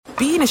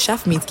being a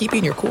chef means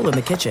keeping your cool in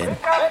the kitchen.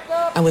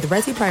 And with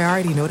Resi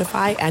Priority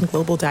Notify and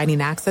Global Dining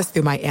Access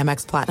through my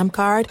Amex Platinum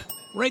card,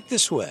 right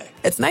this way.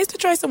 It's nice to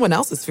try someone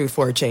else's food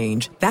for a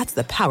change. That's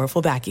the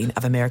powerful backing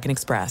of American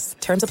Express.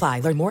 Terms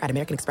apply. Learn more at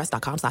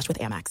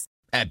americanexpress.com/withAmex.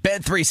 At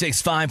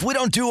Bet365, we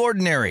don't do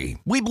ordinary.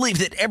 We believe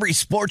that every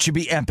sport should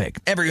be epic.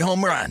 Every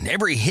home run,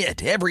 every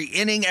hit, every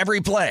inning, every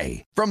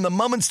play. From the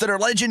moments that are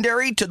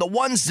legendary to the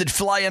ones that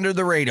fly under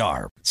the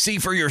radar. See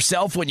for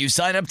yourself when you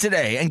sign up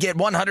today and get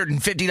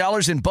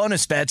 $150 in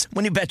bonus bets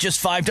when you bet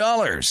just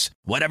 $5.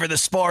 Whatever the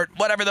sport,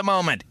 whatever the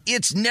moment,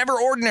 it's never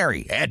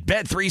ordinary at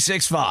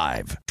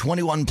Bet365.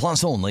 21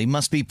 plus only.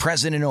 Must be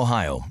present in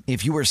Ohio.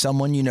 If you or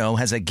someone you know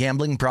has a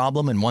gambling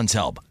problem and wants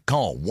help,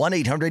 call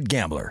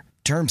 1-800-GAMBLER.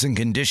 Terms and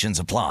conditions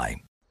apply.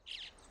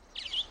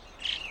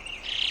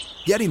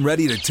 Getting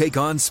ready to take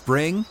on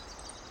spring?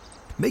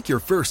 Make your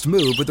first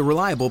move with the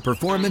reliable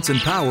performance and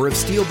power of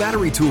Steel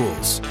battery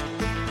tools.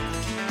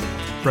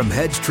 From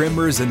hedge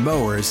trimmers and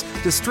mowers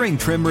to string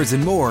trimmers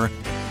and more,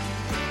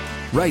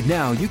 right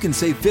now you can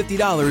save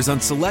 $50 on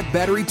select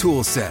battery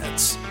tool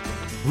sets.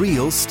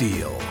 Real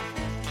Steel.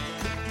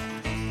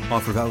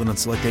 Offer valid on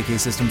select AK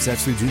system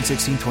sets through June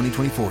 16,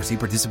 2024. See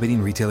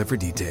participating retailer for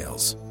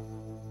details.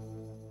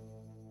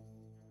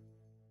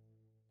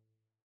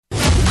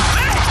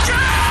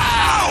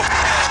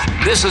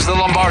 This is the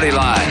Lombardi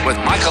Line with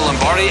Michael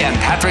Lombardi and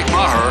Patrick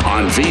Maher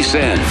on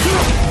VSiN.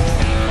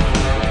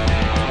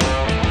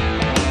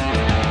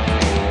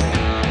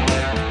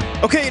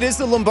 Okay, it is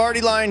the Lombardi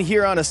Line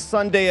here on a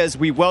Sunday as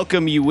we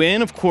welcome you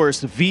in. Of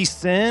course,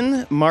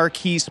 VSiN,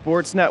 Marquee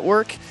Sports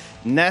Network,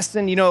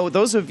 Nesson. You know,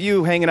 those of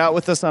you hanging out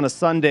with us on a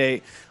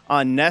Sunday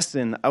on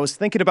Nesson, I was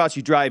thinking about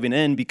you driving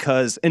in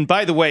because, and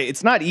by the way,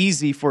 it's not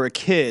easy for a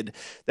kid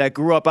that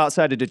grew up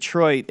outside of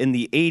Detroit in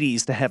the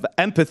 80s to have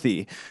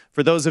empathy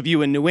for those of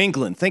you in New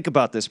England. Think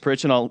about this,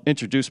 Pritch, and I'll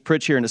introduce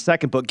Pritch here in a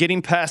second, but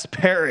getting past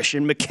Parrish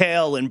and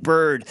McHale and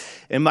Bird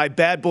and my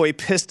bad boy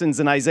Pistons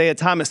and Isaiah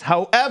Thomas.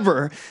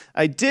 However,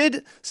 I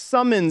did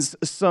summons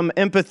some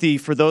empathy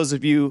for those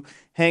of you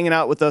hanging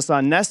out with us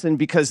on Nesson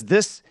because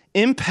this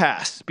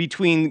impasse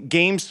between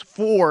Games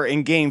 4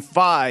 and Game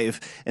 5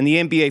 in the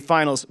NBA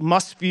Finals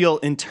must feel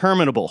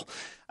interminable.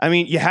 I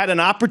mean, you had an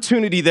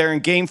opportunity there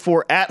in Game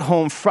 4 at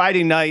home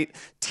Friday night.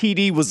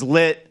 TD was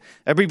lit.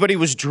 Everybody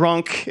was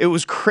drunk. It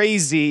was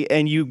crazy,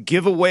 and you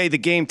give away the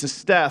game to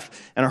Steph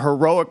and a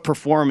heroic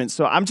performance.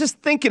 So I'm just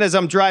thinking as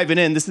I'm driving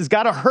in, this has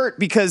got to hurt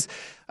because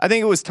I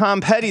think it was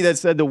Tom Petty that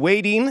said the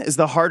waiting is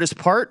the hardest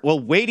part. Well,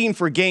 waiting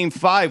for Game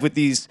 5 with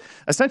these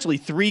essentially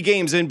 3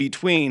 games in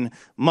between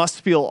must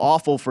feel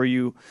awful for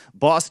you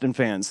Boston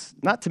fans.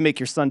 Not to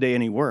make your Sunday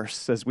any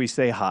worse, as we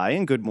say hi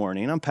and good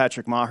morning. I'm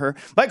Patrick Maher.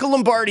 Michael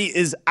Lombardi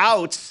is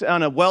out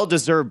on a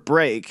well-deserved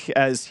break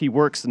as he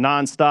works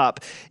nonstop.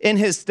 In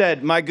his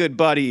stead, my good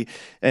buddy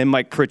and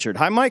Mike Pritchard.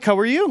 Hi, Mike. How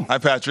are you? Hi,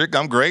 Patrick.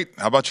 I'm great.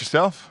 How about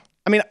yourself?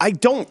 I mean, I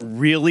don't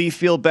really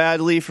feel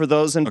badly for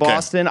those in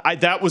Boston.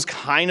 That was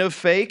kind of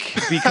fake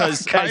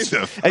because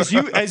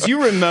as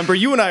you remember,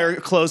 you and I are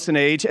close in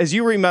age. As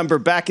you remember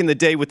back in the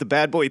day with the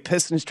bad boy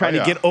Pistons trying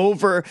to get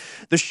over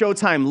the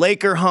Showtime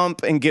Laker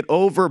hump and get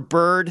over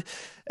Bird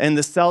and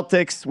the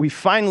Celtics, we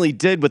finally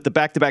did with the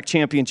back-to-back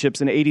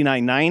championships in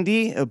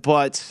 89-90,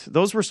 but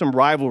those were some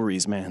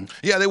rivalries, man.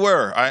 Yeah, they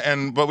were,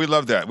 but we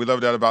love that. We love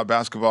that about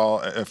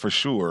basketball for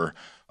sure,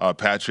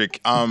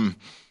 Patrick.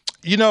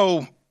 You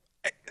know,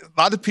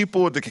 a lot of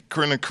people are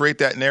going to create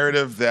that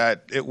narrative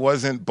that it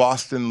wasn't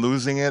Boston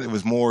losing it. It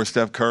was more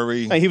Steph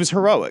Curry. He was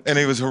heroic. And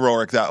he was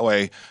heroic that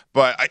way.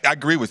 But I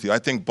agree with you. I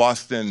think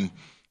Boston,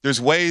 there's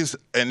ways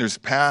and there's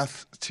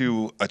paths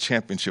to a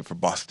championship for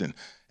Boston.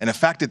 And the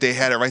fact that they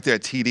had it right there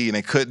at TD and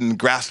they couldn't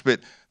grasp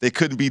it, they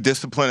couldn't be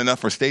disciplined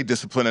enough or stay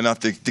disciplined enough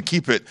to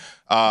keep it,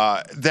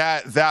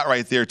 that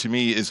right there to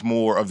me is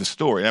more of the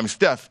story. I mean,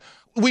 Steph,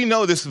 we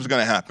know this was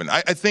going to happen.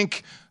 I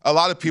think a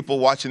lot of people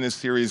watching this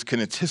series can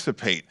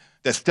anticipate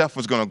that Steph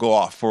was going to go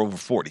off for over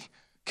 40.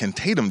 Can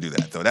Tatum do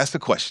that, though? That's the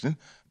question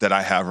that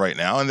I have right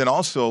now. And then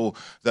also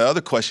the other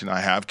question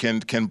I have,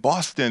 can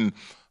Boston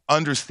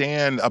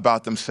understand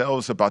about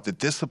themselves, about the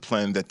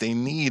discipline that they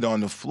need on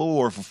the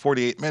floor for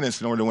 48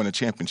 minutes in order to win a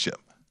championship?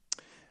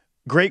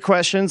 Great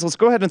questions. Let's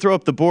go ahead and throw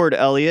up the board,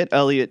 Elliot.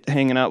 Elliot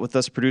hanging out with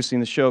us, producing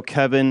the show.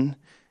 Kevin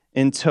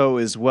in tow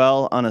as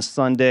well on a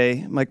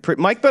Sunday.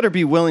 Mike better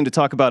be willing to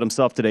talk about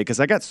himself today because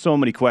I got so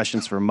many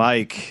questions for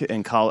Mike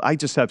and Colin. I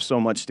just have so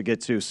much to get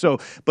to.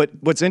 But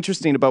what's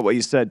interesting about what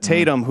you said,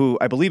 Tatum, who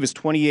I believe is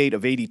 28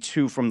 of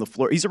 82 from the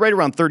floor. He's right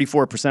around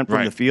 34%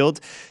 from the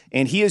field,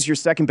 and he is your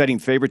second betting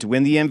favorite to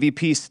win the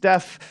MVP.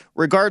 Steph,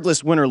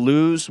 regardless win or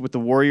lose with the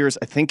Warriors,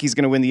 I think he's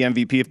going to win the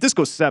MVP. If this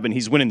goes 7,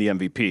 he's winning the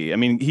MVP. I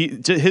mean,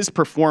 his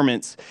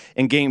performance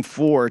in Game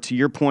 4, to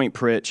your point,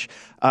 Pritch,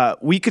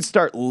 we could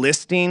start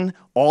listing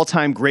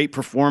all-time great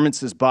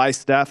performances by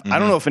Steph. I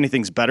don't know if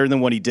anything's better than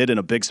what he did in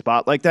a big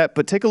spot like that,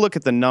 but take a look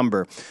at the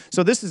number.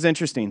 So this is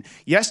interesting.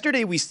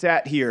 Yesterday we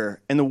sat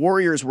here, and the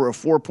Warriors were a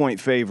 4-point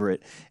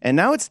favorite, and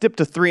now it's dipped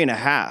to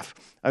 3.5.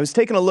 I was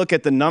taking a look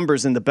at the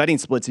numbers in the betting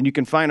splits, and you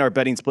can find our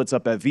betting splits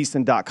up at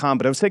vsin.com,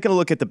 but I was taking a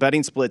look at the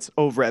betting splits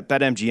over at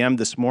BetMGM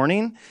this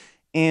morning,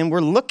 and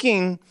we're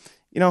looking,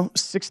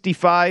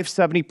 65,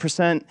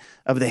 70%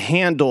 of the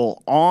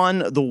handle on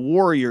the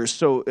Warriors.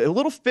 So a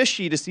little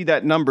fishy to see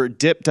that number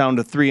dip down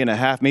to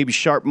 3.5, maybe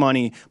sharp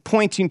money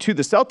pointing to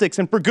the Celtics,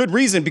 and for good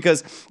reason,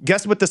 because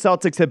guess what the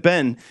Celtics have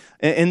been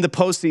in the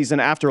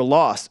postseason after a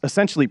loss?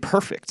 Essentially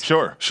perfect.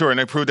 Sure. And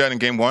they proved that in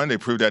Game 1. They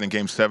proved that in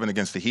Game 7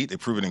 against the Heat. They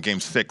proved it in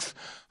Game 6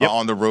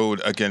 on the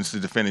road against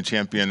the defending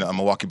champion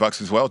Milwaukee Bucks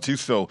as well, too.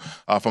 So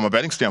from a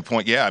betting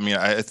standpoint,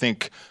 I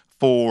think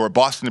for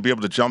Boston to be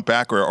able to jump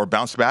back or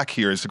bounce back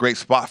here is a great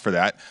spot for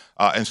that.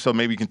 And so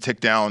maybe you can tick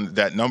down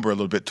that number a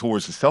little bit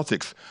towards the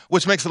Celtics,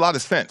 which makes a lot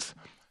of sense.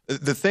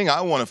 The thing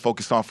I want to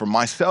focus on for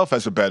myself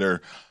as a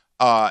bettor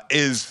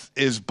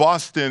is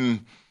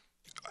Boston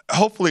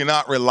hopefully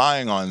not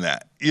relying on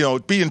that,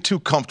 being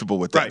too comfortable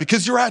with that. Right.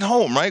 Because you're at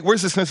home, right?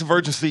 Where's the sense of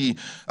urgency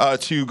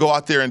to go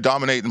out there and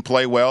dominate and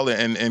play well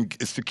and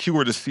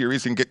secure the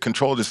series and get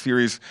control of the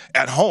series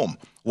at home?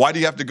 Why do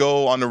you have to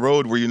go on the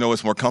road where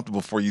it's more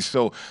comfortable for you?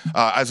 So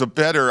as a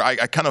bettor, I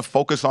kind of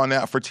focus on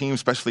that for teams,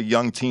 especially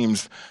young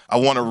teams. I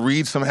want to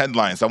read some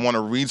headlines. I want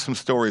to read some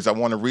stories. I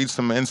want to read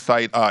some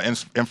insight,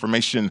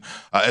 information,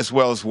 as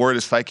well as where the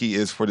psyche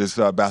is for this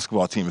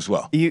basketball team as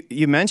well.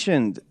 You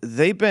mentioned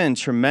they've been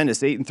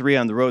tremendous, 8-3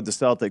 on the road, the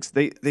Celtics.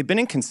 They've been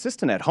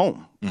inconsistent at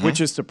home, which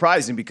is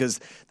surprising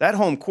because that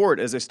home court,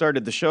 as I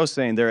started the show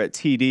saying they're at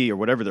TD or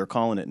whatever they're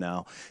calling it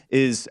now,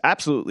 is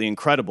absolutely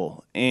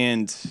incredible.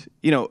 And,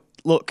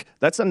 look,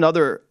 that's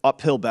another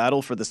uphill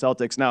battle for the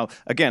Celtics. Now,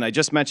 again, I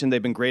just mentioned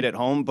they've been great at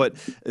home, but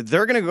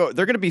they're going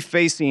to be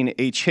facing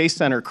a Chase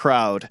Center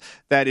crowd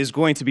that is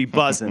going to be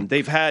buzzing.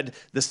 They've had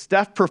the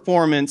Steph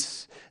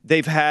performance.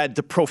 They've had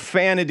the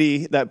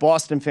profanity that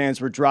Boston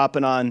fans were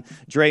dropping on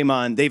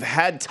Draymond. They've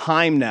had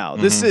time now.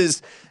 This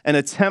is an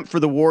attempt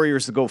for the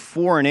Warriors to go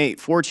 4-8,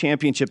 4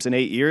 championships in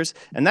 8 years.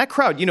 And that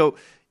crowd, you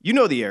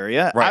know the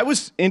area. Right. I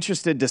was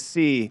interested to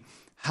see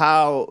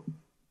how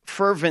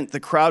fervent the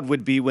crowd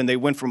would be when they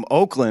went from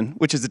Oakland,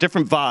 which is a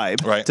different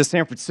vibe, to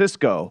San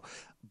Francisco.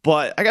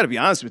 But I got to be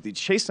honest with you,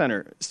 Chase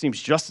Center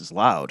seems just as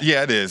loud.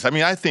 Yeah, it is.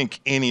 I think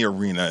any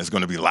arena is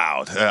going to be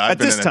loud. I've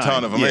been in a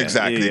ton of them.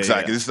 Exactly. This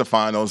is the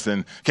finals,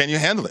 and can you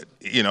handle it?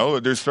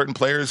 There's certain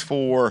players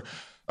for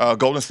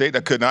Golden State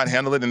that could not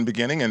handle it in the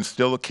beginning and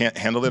still can't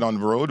handle it on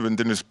the road. And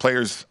then there's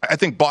players, I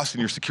think Boston,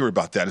 you're secure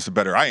about that. It's a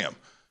better I am.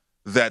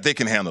 That they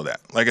can handle that.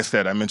 Like I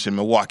said, I mentioned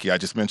Milwaukee. I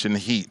just mentioned the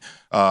Heat.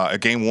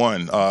 Game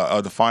 1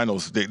 of the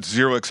finals.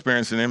 Zero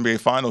experience in NBA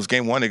finals.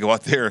 Game 1, they go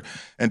out there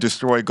and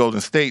destroy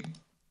Golden State.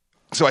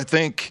 So I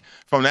think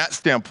from that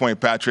standpoint,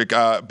 Patrick,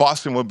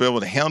 Boston will be able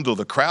to handle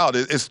the crowd.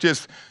 It's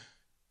just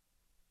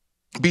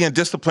being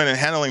disciplined and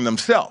handling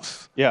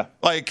themselves. Yeah.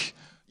 Like,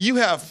 you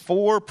have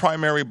 4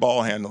 primary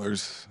ball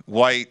handlers,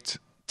 White,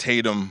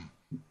 Tatum,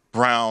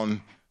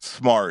 Brown,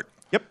 Smart.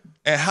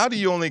 And how do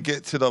you only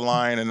get to the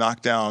line and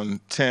knock down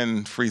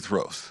 10 free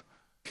throws?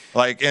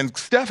 And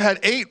Steph had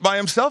 8 by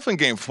himself in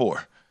Game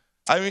 4.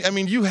 I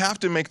mean, you have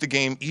to make the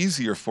game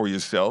easier for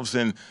yourselves,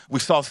 and we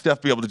saw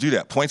Steph be able to do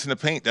that. Points in the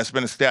paint, that's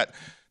been a stat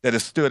that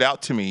has stood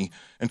out to me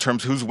in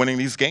terms of who's winning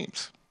these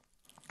games.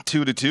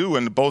 2-2,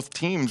 and both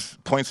teams'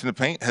 points in the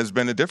paint has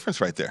been a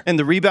difference right there. And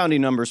the rebounding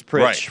numbers,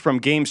 Pritch, from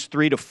games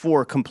 3 to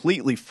 4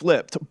 completely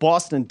flipped.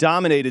 Boston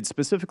dominated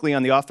specifically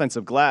on the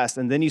offensive glass,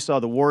 and then you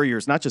saw the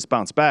Warriors not just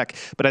bounce back,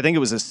 but I think it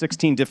was a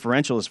 16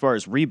 differential as far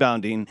as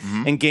rebounding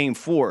in game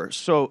 4.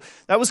 So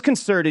that was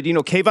concerted.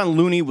 Kayvon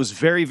Looney was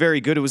very,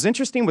 very good. It was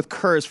interesting with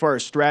Kerr as far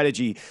as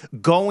strategy.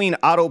 Going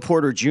Otto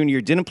Porter Jr.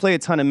 didn't play a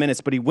ton of minutes,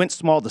 but he went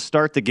small to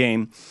start the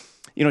game.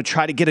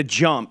 Try to get a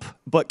jump.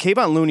 But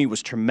Kayvon Looney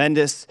was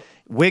tremendous.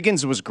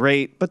 Wiggins was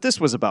great, but this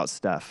was about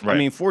Steph.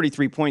 Right.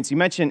 43 points. You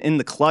mentioned in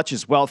the clutch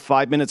as well,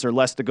 5 minutes or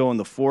less to go in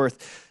the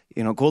fourth.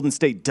 Golden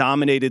State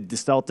dominated the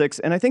Celtics.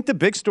 And I think the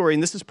big story,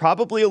 and this is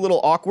probably a little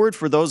awkward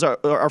for those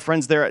our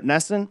friends there at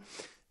Nesson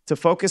to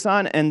focus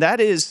on, and that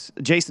is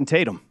Jason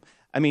Tatum.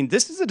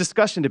 This is a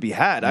discussion to be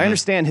had. I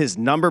understand his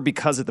number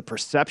because of the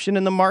perception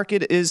in the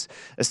market is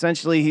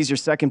essentially he's your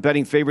second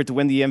betting favorite to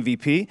win the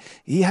MVP.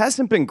 He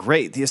hasn't been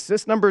great. The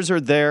assist numbers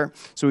are there,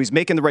 so he's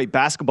making the right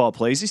basketball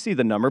plays. You see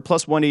the number,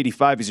 plus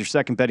 185 is your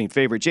second betting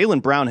favorite.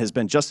 Jaylen Brown has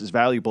been just as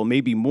valuable,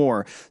 maybe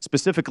more,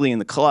 specifically in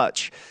the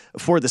clutch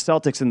for the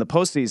Celtics in the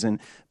postseason.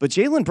 But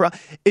Jaylen Brown,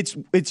 it's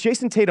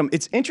Jason Tatum.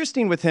 It's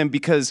interesting with him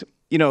because,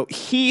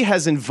 he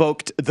has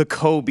invoked the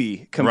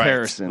Kobe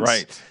comparisons.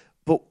 Right.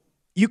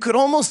 You could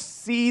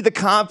almost see the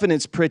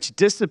confidence, Pritch,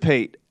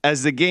 dissipate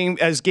as game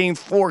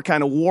 4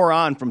 kind of wore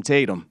on from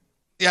Tatum.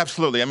 Yeah,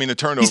 absolutely. The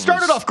turnovers. He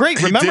started off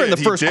great. Remember, in the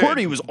first quarter,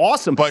 he was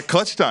awesome. But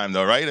clutch time,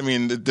 though, right?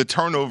 The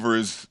turnover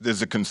is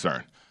a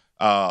concern.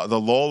 The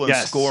lull in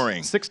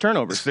scoring. 6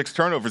 turnovers. 6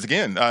 turnovers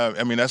again.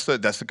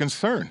 That's a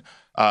concern.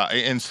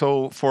 And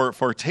so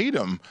for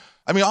Tatum,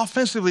 I mean,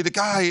 offensively, the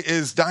guy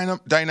is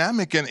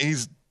dynamic and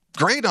he's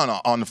great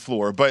on the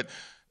floor. But,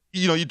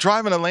 you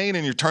drive in a lane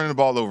and you're turning the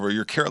ball over.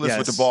 You're careless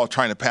with the ball,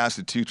 trying to pass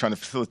it to, trying to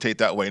facilitate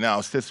that way. Now,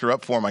 assists are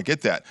up for him. I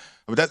get that.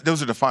 But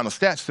those are the final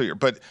stats here.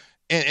 But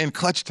in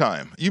clutch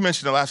time, you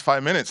mentioned the last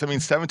 5 minutes. I mean,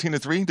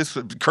 17-3. This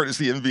is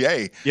courtesy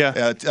NBA. Yeah.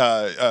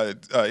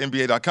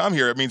 NBA.com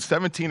here. I mean,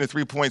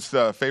 17-3 points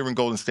favoring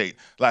Golden State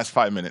last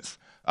 5 minutes.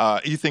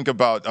 You think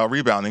about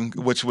rebounding,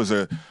 which was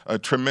a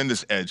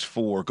tremendous edge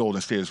for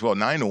Golden State as well,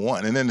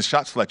 9-1. And then the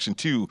shot selection,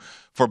 too,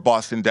 for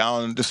Boston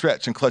down the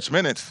stretch in clutch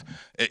minutes.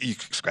 You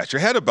scratch your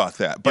head about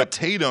that. But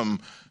Tatum,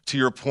 to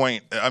your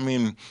point, I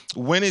mean,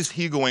 when is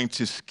he going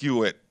to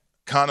skew it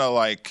kind of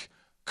like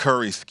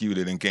Curry skewed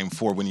it in Game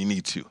 4 when you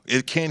need to?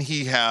 Can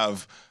he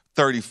have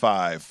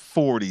 35,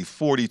 40,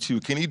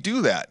 42? Can he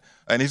do that?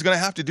 And he's going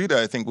to have to do that,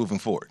 I think, moving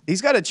forward.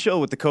 He's got to chill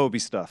with the Kobe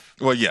stuff.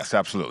 Well, yes,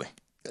 absolutely.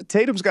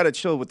 Tatum's got to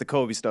chill with the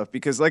Kobe stuff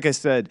because, like I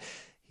said,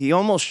 he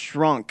almost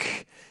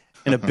shrunk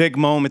in a big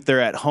moment there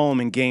at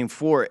home in Game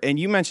 4. And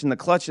you mentioned the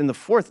clutch in the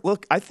fourth.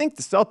 Look, I think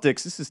the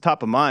Celtics, this is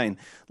top of mind,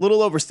 a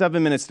little over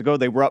 7 minutes to go.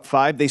 They were up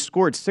 5. They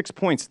scored 6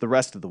 points the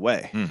rest of the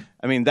way.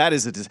 I mean, that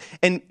is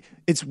and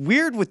it's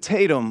weird with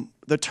Tatum,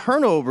 the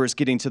turnovers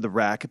getting to the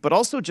rack, but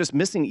also just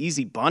missing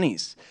easy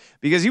bunnies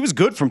because he was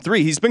good from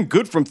 3. He's been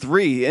good from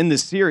 3 in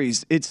this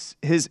series. It's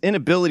his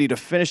inability to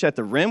finish at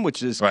the rim,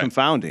 which is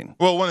confounding.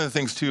 Well, one of the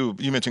things, too,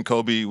 you mentioned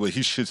Kobe. Well,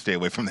 he should stay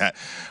away from that.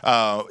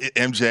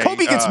 MJ.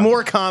 Kobe gets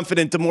more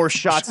confident the more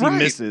shots he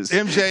misses.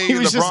 MJ, he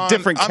was LeBron, just a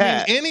different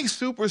cat. I mean, any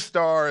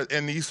superstar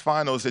in these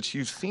finals that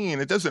you've seen,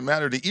 it doesn't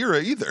matter the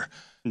era either.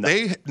 No.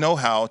 They know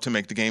how to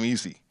make the game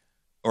easy.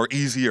 Or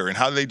easier. And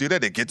how do they do that?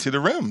 They get to the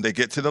rim. They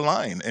get to the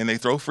line. And they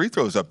throw free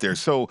throws up there.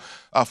 So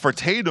for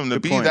Tatum to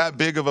be that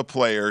big of a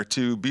player,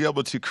 to be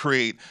able to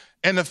create,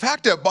 and the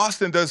fact that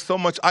Boston does so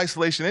much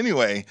isolation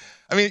anyway,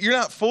 I mean, you're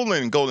not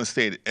fooling Golden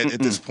State at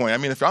this point. I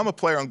mean, if I'm a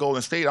player on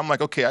Golden State, I'm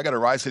like, okay, I got to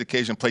rise to the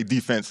occasion and play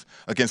defense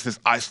against this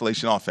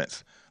isolation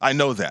offense. I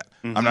know that.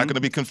 I'm not going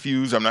to be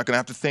confused. I'm not going to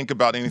have to think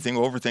about anything,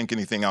 overthink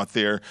anything out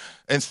there.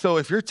 And so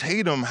if you're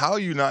Tatum, how are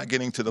you not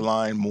getting to the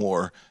line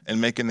more and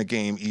making the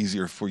game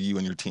easier for you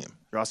and your team?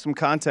 Draw some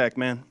contact,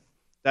 man.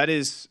 That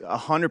is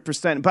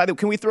 100%. By the way,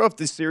 can we throw up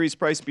the series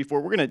price before?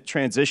 We're going to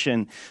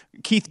transition.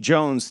 Keith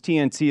Jones,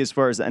 TNT, as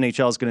far as the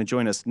NHL, is going to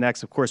join us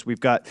next. Of course,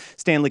 we've got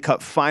Stanley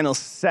Cup final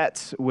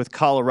set with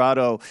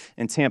Colorado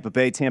and Tampa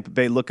Bay. Tampa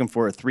Bay looking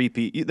for a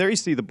three-peat. There you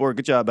see the board.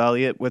 Good job,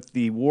 Elliot. With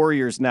the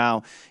Warriors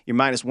now, your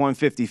minus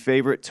 150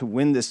 favorite to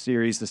win this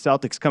series. The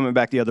Celtics coming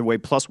back the other way,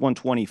 plus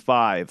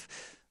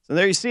 125. So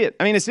there you see it.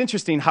 I mean, it's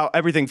interesting how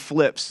everything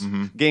flips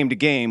game to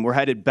game. We're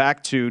headed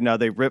back to, now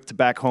they ripped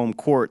back home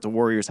court. The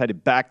Warriors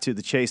headed back to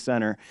the Chase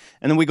Center.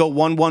 And then we go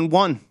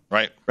 1-1-1.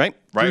 Right.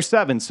 Through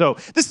 7. So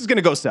this is going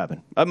to go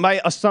 7. My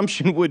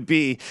assumption would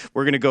be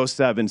we're going to go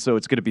 7, so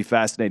it's going to be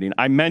fascinating.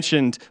 I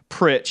mentioned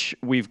Pritch.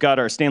 We've got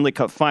our Stanley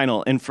Cup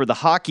final. And for the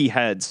hockey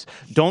heads,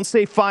 don't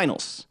say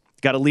finals.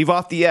 Got to leave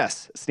off the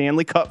S,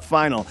 Stanley Cup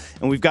final,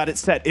 and we've got it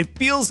set. It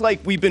feels like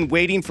we've been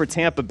waiting for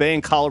Tampa Bay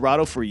and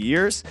Colorado for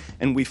years,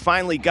 and we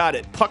finally got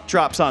it. Puck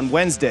drops on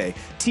Wednesday.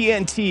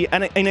 TNT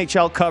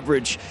NHL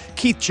coverage.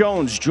 Keith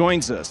Jones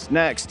joins us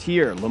next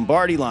here.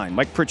 Lombardi Line.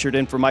 Mike Pritchard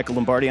in for Michael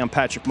Lombardi. I'm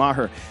Patrick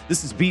Maher.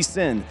 This is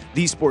VSiN,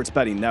 the Sports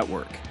Betting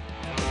Network.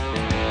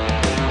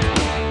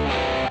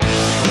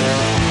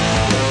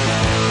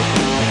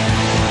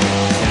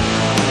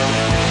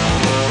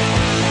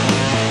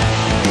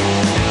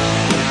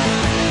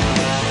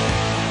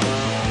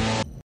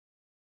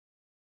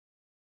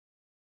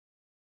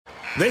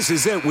 This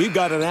is it. We've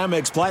got an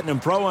Amex Platinum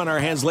Pro on our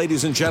hands,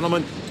 ladies and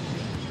gentlemen.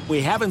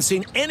 We haven't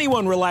seen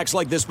anyone relax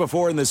like this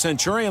before in the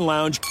Centurion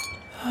Lounge.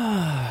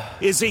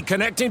 Is he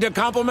connecting to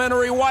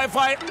complimentary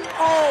Wi-Fi?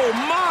 Oh,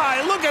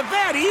 my. Look at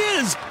that. He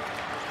is.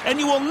 And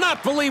you will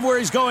not believe where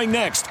he's going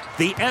next.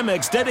 The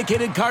Amex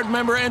dedicated card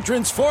member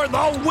entrance for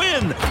the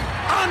win.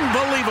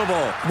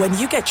 Unbelievable. When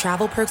you get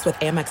travel perks with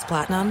Amex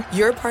Platinum,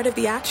 you're part of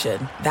the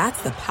action.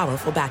 That's the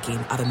powerful backing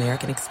of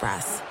American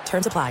Express.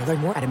 Terms apply. Learn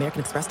more at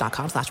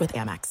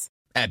americanexpress.com/withAmex.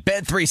 At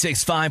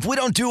Bet365, we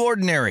don't do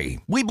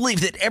ordinary. We believe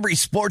that every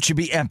sport should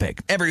be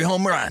epic. Every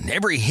home run,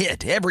 every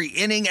hit, every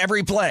inning,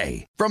 every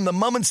play. From the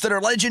moments that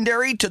are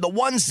legendary to the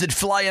ones that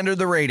fly under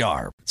the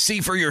radar. See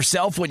for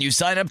yourself when you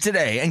sign up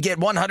today and get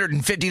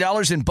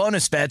 $150 in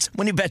bonus bets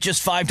when you bet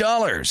just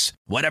 $5.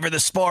 Whatever the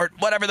sport,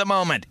 whatever the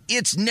moment,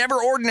 it's never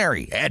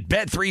ordinary at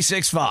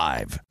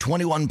Bet365.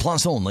 21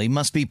 plus only.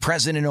 Must be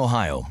present in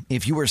Ohio.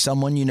 If you or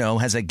someone you know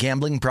has a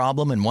gambling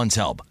problem and wants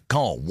help,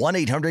 call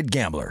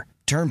 1-800-GAMBLER.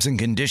 Terms and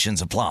conditions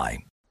apply.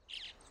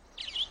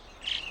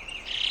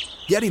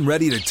 Getting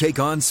ready to take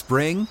on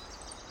spring?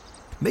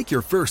 Make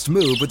your first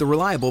move with the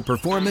reliable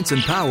performance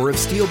and power of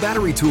Steel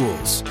battery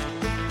tools.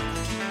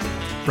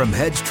 From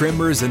hedge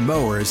trimmers and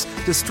mowers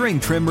to string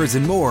trimmers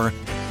and more,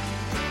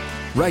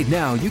 right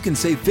now you can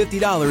save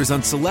 $50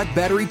 on select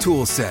battery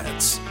tool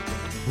sets.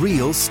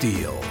 Real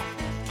Steel.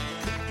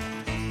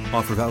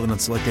 Offer valid on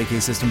select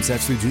AK system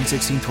sets through June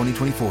 16,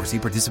 2024. See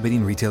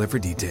participating retailer for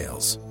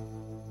details.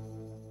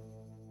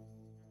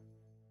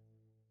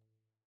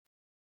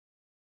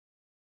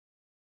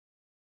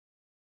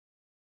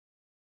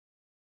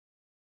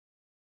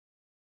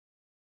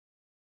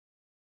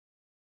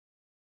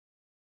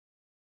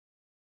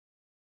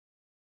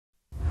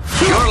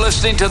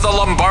 listening to the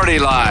Lombardi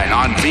Line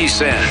on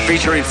VSiN,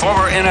 featuring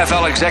former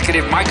NFL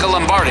executive Michael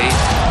Lombardi.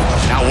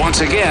 Now, once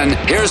again,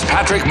 here's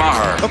Patrick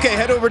Maher. Okay,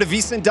 head over to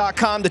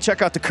vsin.com to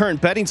check out the current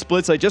betting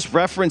splits. I just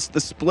referenced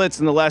the splits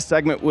in the last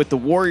segment with the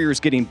Warriors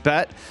getting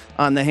bet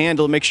on the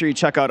handle. Make sure you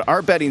check out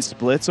our betting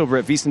splits over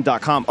at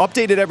vsin.com.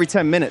 Updated every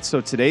 10 minutes.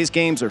 So today's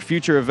games or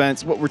future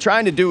events. What we're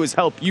trying to do is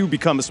help you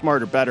become a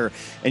smarter bettor,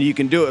 and you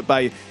can do it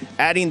by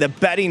adding the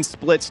betting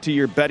splits to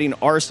your betting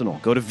arsenal.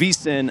 Go to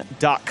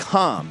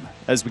vsin.com.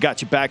 As we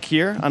got you back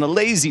here on a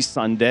lazy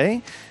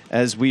Sunday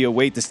as we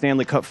await the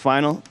Stanley Cup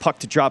Final. Puck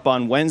to drop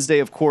on Wednesday,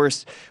 of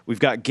course. We've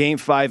got Game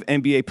 5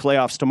 NBA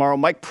playoffs tomorrow.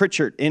 Mike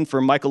Pritchard in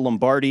for Michael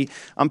Lombardi.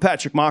 I'm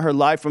Patrick Maher,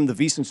 live from the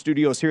VSiN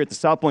studios here at the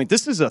South Point.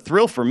 This is a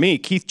thrill for me.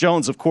 Keith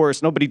Jones, of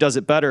course. Nobody does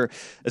it better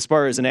as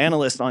far as an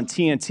analyst on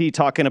TNT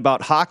talking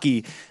about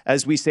hockey.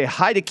 As we say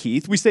hi to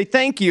Keith, we say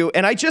thank you.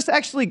 And I just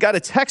actually got a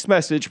text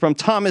message from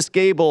Thomas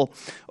Gable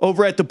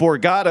over at the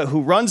Borgata, who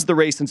runs the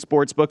Race and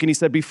Sportsbook. And he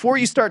said, before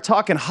you start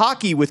talking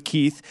hockey with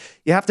Keith,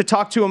 you have to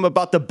talk to him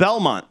about the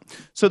Belmont.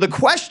 So the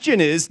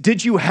question is,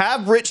 did you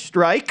have Rich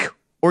Strike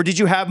or did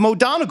you have Mo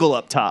Donegal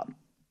up top?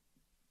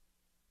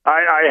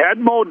 I had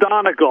Mo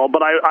Donegal,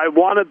 but I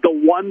wanted the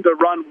one to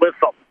run with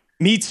him.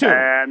 Me too.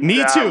 And,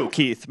 Me too,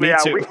 Keith. Me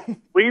too.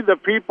 We the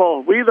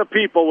people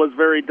was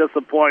very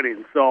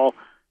disappointing. So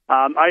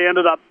I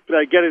ended up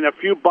getting a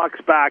few bucks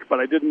back, but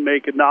I didn't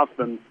make enough.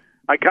 And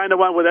I kind of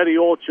went with Eddie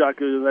Olchuk,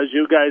 who, as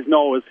you guys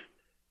know,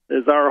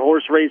 is our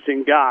horse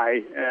racing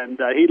guy, and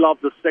he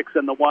loved the 6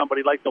 and the 1, but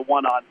he liked the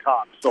 1 on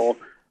top. So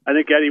I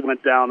think Eddie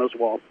went down as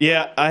well.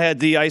 Yeah, I had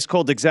the ice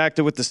cold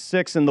exacta with the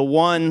 6 and the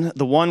 1.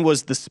 The 1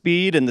 was the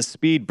speed, and the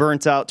speed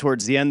burnt out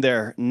towards the end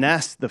there.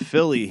 Ness, the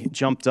filly,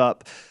 jumped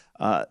up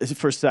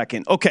for a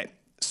second. Okay,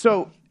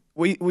 so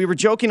we were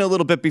joking a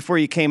little bit before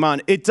you came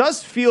on. It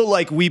does feel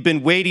like we've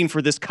been waiting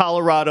for this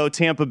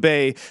Colorado-Tampa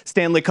Bay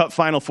Stanley Cup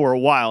Final for a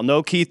while.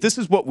 No, Keith? This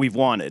is what we've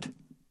wanted.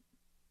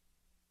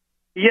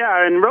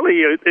 Yeah, and really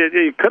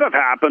it could have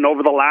happened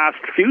over the last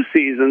few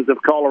seasons if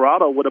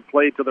Colorado would have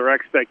played to their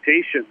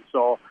expectations.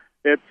 So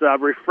it's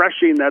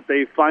refreshing that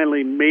they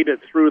finally made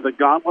it through the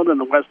gauntlet in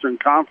the Western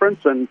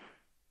Conference, and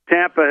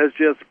Tampa has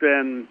just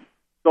been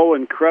so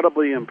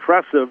incredibly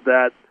impressive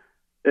that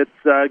it's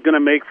going to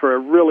make for a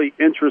really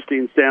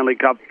interesting Stanley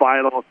Cup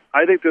Final.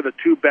 I think they're the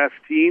two best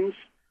teams,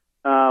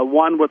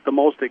 one with the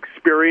most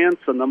experience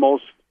and the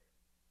most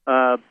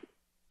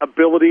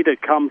ability to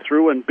come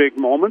through in big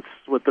moments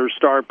with their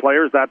star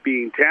players, that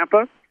being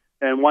Tampa,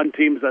 and one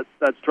team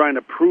that's trying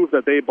to prove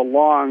that they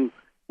belong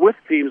with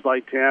teams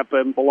like Tampa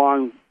and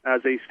belong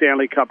as a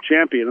Stanley Cup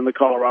champion in the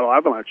Colorado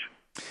Avalanche.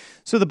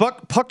 So the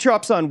puck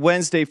drops on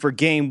Wednesday for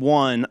Game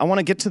 1. I want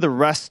to get to the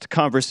rest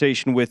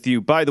conversation with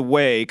you. By the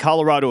way,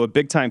 Colorado, a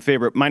big-time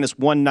favorite, minus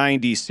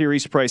 190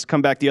 series price.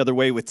 Come back the other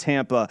way with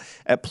Tampa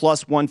at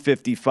plus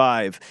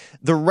 155.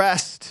 The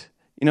rest,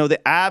 you know,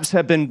 the Avs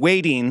have been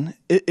waiting.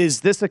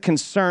 Is this a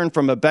concern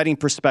from a betting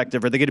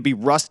perspective? Are they going to be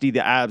rusty, the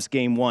Avs,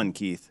 Game 1,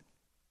 Keith?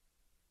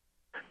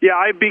 Yeah,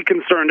 I'd be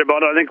concerned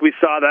about it. I think we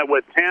saw that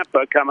with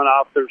Tampa coming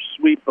off their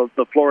sweep of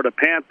the Florida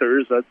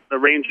Panthers. The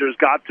Rangers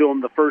got to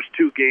them the first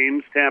 2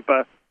 games.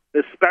 Tampa,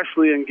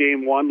 especially in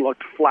Game 1,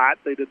 looked flat.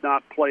 They did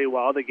not play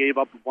well. They gave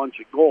up a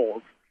bunch of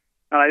goals.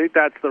 And I think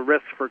that's the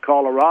risk for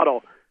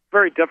Colorado.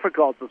 Very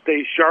difficult to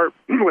stay sharp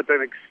with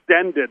an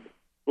extended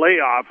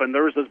layoff, and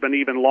theirs has been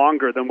even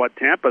longer than what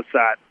Tampa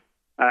sat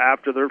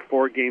after their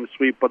 4-game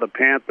sweep of the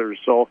Panthers.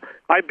 So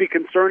I'd be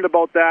concerned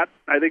about that.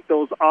 I think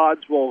those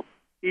odds will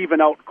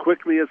even out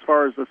quickly as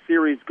far as the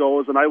series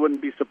goes, and I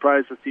wouldn't be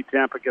surprised to see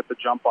Tampa get the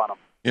jump on them.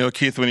 You know,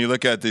 Keith, when you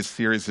look at this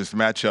series, this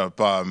matchup,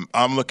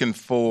 I'm looking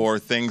for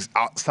things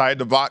outside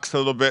the box a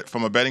little bit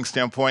from a betting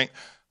standpoint.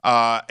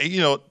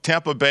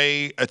 Tampa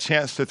Bay, a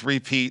chance to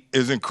three-peat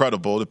is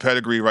incredible. The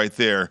pedigree right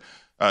there.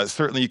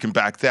 Certainly you can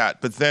back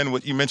that. But then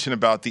what you mentioned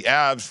about the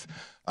Avs,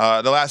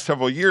 the last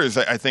several years,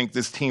 I think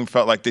this team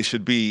felt like they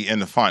should be in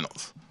the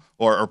finals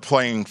or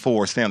playing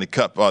for Stanley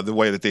Cup the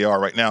way that they are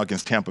right now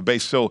against Tampa Bay.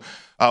 So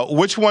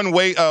which one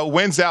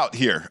wins out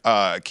here,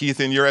 Keith,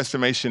 in your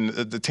estimation,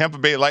 the Tampa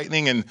Bay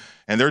Lightning and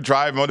their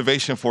drive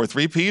motivation for a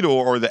three-peat,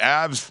 or the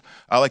Avs,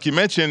 like you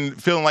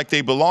mentioned, feeling like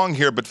they belong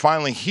here but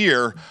finally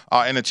here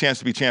and a chance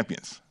to be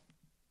champions?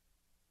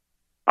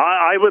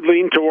 I would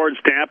lean towards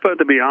Tampa,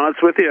 to be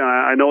honest with you.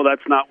 I know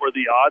that's not where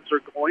the odds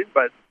are going,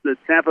 but the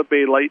Tampa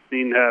Bay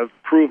Lightning have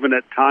proven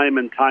it time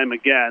and time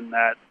again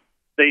that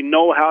they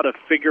know how to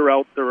figure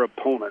out their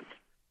opponent.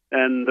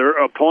 And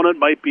their opponent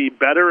might be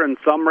better in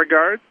some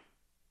regards,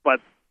 but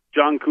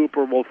John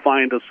Cooper will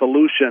find a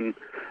solution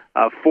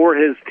for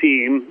his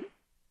team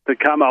to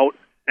come out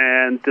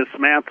and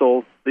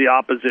dismantle the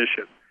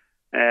opposition.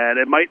 And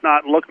it might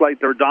not look like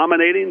they're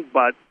dominating,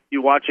 but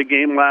you watch a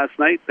game last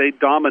night, they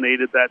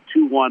dominated that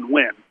 2-1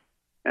 win.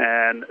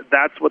 And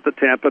that's what the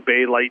Tampa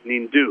Bay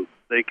Lightning do.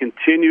 They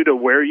continue to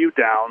wear you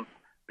down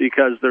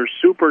because their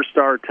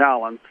superstar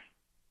talents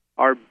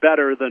are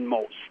better than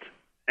most.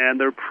 And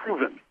they're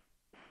proven.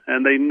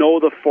 And they know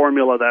the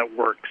formula that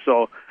works.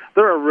 So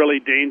they're a really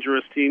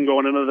dangerous team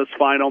going into this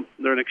final.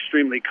 They're an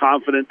extremely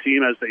confident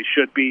team, as they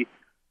should be.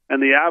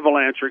 And the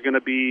Avalanche are going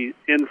to be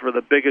in for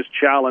the biggest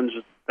challenge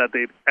that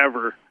they've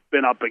ever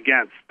been up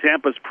against.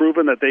 Tampa's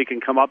proven that they can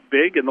come up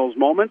big in those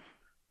moments.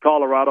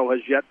 Colorado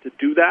has yet to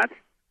do that.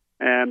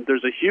 And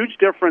there's a huge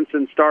difference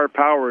in star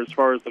power as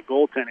far as the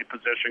goaltending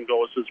position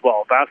goes as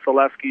well.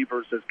 Vasilevsky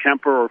versus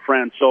Kemper or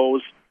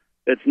Francouz.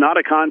 It's not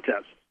a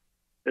contest.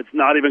 It's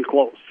not even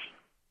close.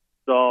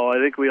 So I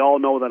think we all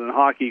know that in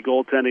hockey,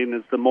 goaltending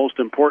is the most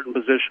important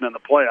position in the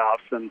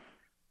playoffs. And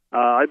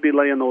I'd be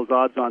laying those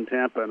odds on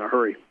Tampa in a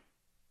hurry.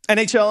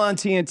 NHL on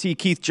TNT,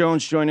 Keith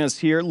Jones joining us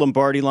here,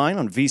 Lombardi Line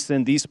on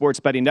VSiN, the Sports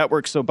Betting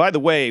Network. So, by the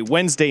way,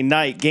 Wednesday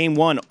night, Game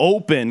 1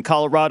 open,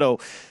 Colorado,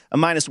 a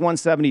minus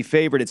 170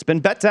 favorite. It's been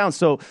bet down,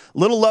 so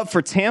little love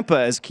for Tampa,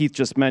 as Keith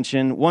just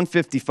mentioned.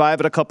 155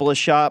 at a couple of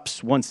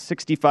shops,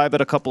 165 at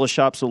a couple of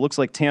shops, so it looks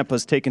like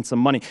Tampa's taking some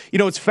money. You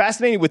know, it's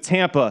fascinating with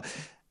Tampa.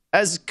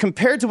 As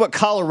compared to what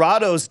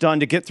Colorado's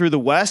done to get through the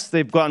West,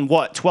 they've gone,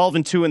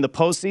 12-2 in the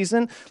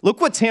postseason? Look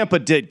what Tampa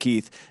did,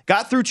 Keith.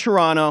 Got through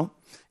Toronto,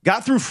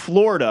 got through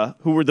Florida,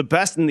 who were the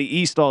best in the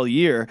East all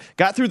year,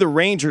 got through the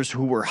Rangers,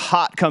 who were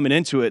hot coming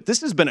into it. This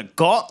has been a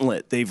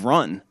gauntlet they've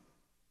run.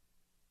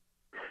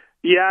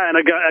 Yeah, and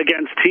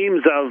against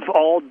teams of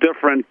all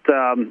different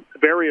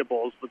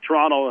variables. The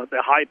Toronto,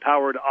 the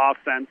high-powered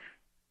offense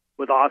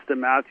with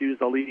Austin Matthews,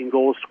 the leading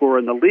goal scorer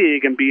in the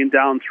league, and being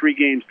down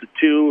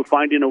 3-2,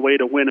 finding a way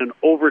to win in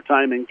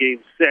overtime in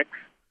Game 6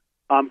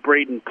 on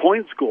Braden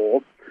Point's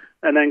goal.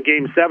 And then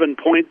Game 7,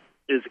 Point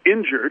is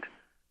injured.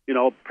 You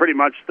know, pretty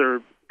much their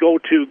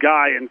go-to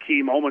guy in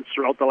key moments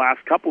throughout the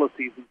last couple of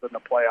seasons in the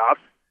playoffs.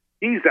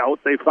 He's out.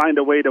 They find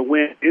a way to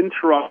win in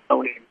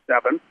Toronto Game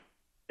 7.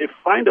 They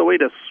find a way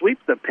to sweep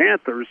the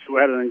Panthers, who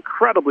had an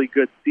incredibly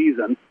good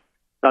season,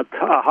 the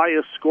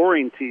highest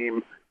scoring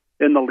team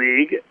in the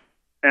league,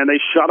 and they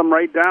shut them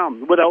right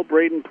down without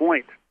Braden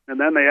Point.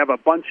 And then they have a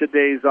bunch of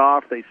days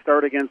off. They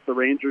start against the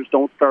Rangers,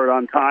 don't start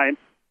on time,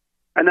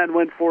 and then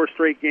win 4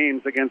 straight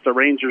games against a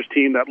Rangers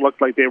team that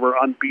looked like they were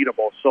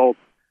unbeatable. So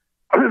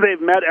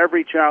they've met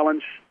every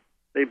challenge.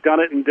 They've done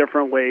it in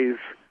different ways.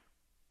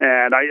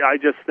 And I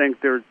just think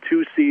they're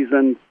too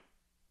seasoned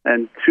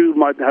and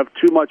have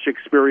too much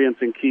experience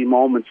in key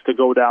moments to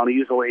go down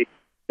easily.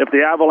 If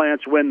the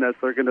Avalanche win this,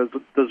 they're going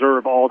to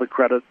deserve all the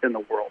credit in the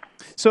world.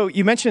 So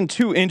you mentioned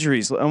 2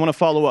 injuries. I want to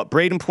follow up.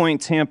 Braden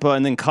Point, Tampa,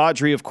 and then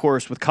Kadri, of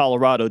course, with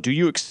Colorado. Do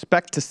you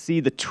expect to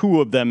see the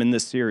 2 of them in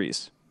this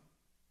series?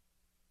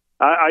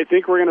 I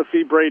think we're going to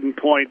see Braden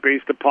Point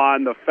based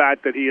upon the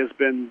fact that he has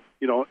been,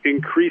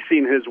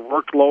 increasing his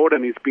workload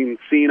and he's been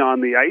seen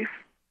on the ice.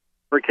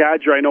 For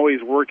Kadri, I know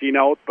he's working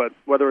out, but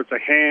whether it's a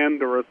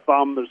hand or a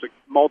thumb, there's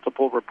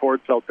multiple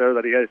reports out there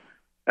that he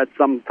had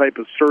some type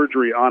of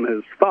surgery on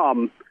his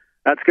thumb.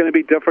 That's going to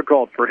be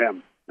difficult for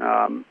him.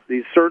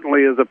 He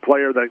certainly is a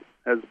player that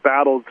has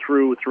battled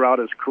throughout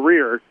his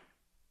career,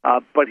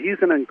 but he's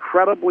an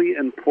incredibly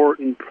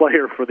important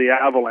player for the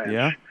Avalanche.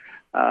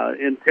 Yeah.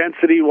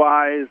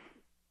 Intensity-wise,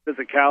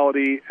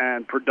 physicality,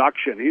 and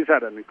production. He's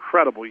had an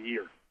incredible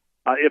year.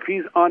 If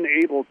he's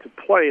unable to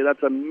play,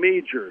 that's a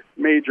major,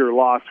 major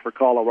loss for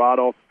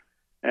Colorado.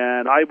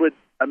 And I would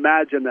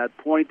imagine that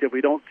Point, if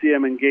we don't see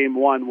him in Game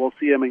 1, we'll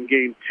see him in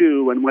Game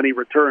 2. And when he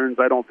returns,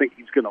 I don't think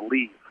he's going to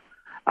leave.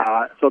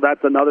 So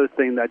that's another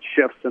thing that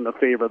shifts in the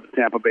favor of the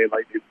Tampa Bay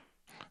Lightning.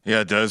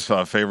 Yeah, it does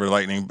favor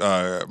Lightning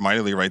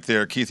mightily right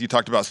there. Keith, you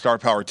talked about star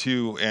power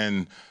too,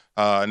 and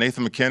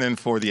Nathan McKinnon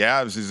for the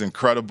Avs is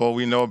incredible.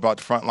 We know about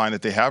the front line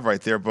that they have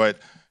right there, but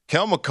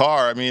Cale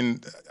Makar, I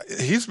mean,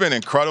 he's been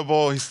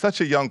incredible. He's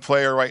such a young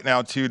player right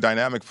now, too,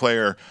 dynamic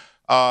player.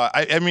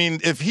 I mean,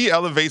 if he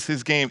elevates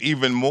his game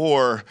even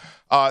more,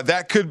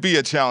 that could be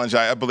a challenge,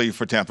 I believe,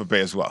 for Tampa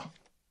Bay as well.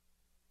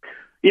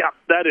 Yeah,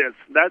 that is.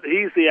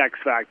 He's the X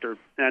factor,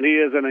 and he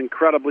is an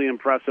incredibly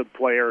impressive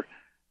player.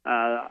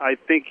 I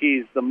think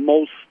he's the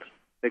most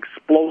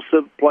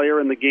explosive player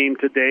in the game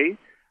today.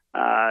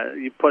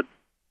 You put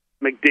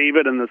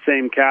McDavid in the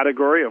same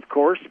category, of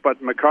course,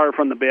 but Makar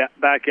from the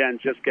back end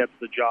just gets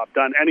the job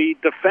done. And he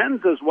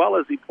defends as well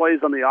as he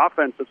plays on the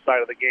offensive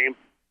side of the game,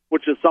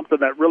 which is something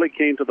that really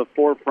came to the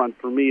forefront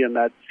for me in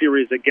that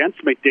series against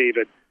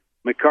McDavid.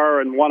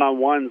 Makar in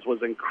one-on-ones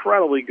was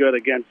incredibly good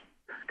against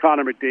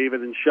Connor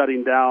McDavid and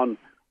shutting down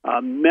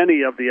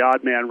many of the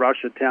odd-man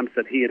rush attempts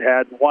that he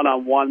had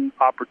one-on-one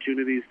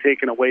opportunities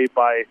taken away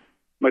by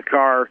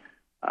Makar.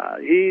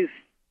 He's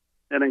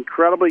an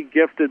incredibly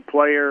gifted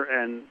player,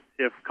 and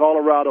if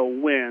Colorado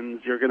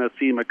wins, you're going to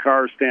see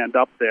Makar stand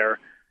up there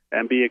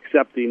and be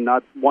accepting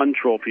not 1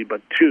 trophy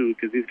but 2,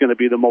 because he's going to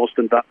be the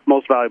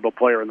most valuable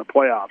player in the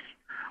playoffs.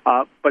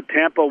 But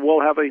Tampa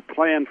will have a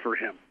plan for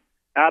him.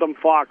 Adam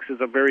Fox is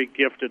a very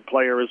gifted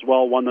player as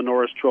well, won the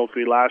Norris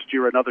Trophy last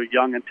year, another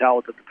young and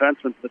talented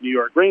defenseman for the New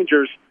York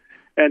Rangers,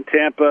 and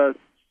Tampa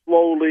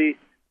slowly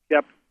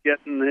kept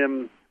getting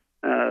him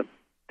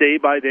day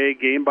by day,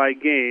 game by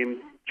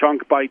game,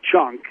 chunk by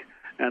chunk,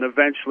 and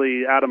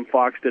eventually Adam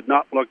Fox did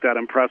not look that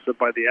impressive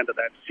by the end of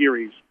that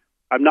series.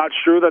 I'm not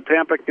sure that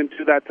Tampa can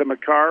do that to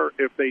Makar.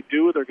 If they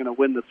do, they're going to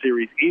win the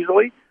series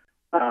easily.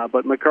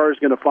 But McCarr's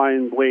going to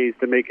find ways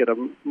to make it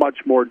a much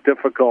more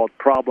difficult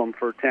problem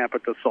for Tampa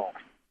to solve.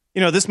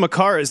 You know, this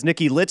McCarr is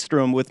Nicky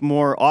Lidstrom with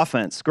more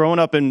offense. Growing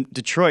up in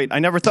Detroit, I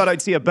never thought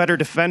I'd see a better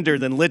defender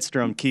than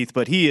Lidstrom, Keith,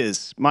 but he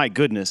is, my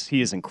goodness,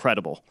 he is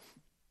incredible.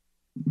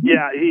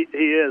 Yeah, he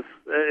is.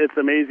 It's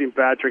amazing,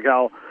 Patrick,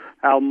 how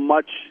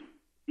much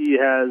he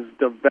has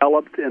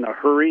developed in a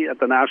hurry at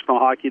the National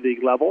Hockey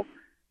League level.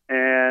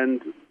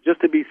 And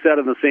just to be said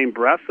in the same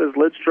breath as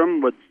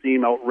Lidstrom would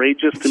seem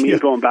outrageous to me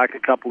going back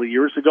a couple of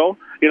years ago.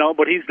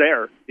 But he's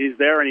there. He's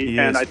there,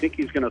 and I think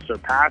he's going to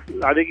surpass.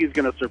 I think he's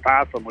going to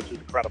surpass him, which is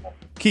incredible.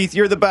 Keith,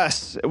 you're the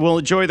best. We'll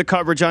enjoy the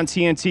coverage on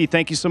TNT.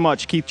 Thank you so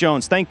much, Keith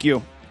Jones. Thank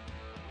you.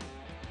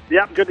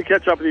 Yeah, good to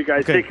catch up with you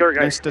guys. Okay. Take care,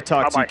 guys. Nice to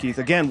talk to you, Keith.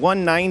 Again,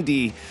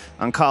 190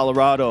 on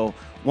Colorado,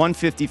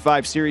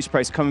 155 series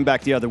price coming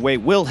back the other way.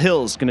 Will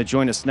Hill's going to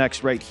join us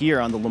next right here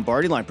on the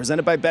Lombardi Line,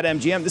 presented by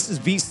BetMGM. This is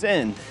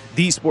VSiN,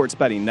 the Sports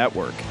Betting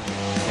Network.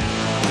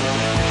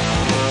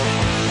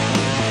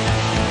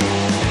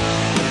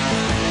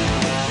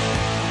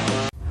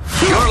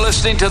 You're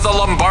listening to the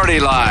Lombardi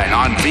Line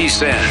on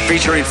VSiN,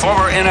 featuring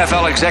former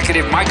NFL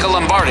executive Michael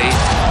Lombardi.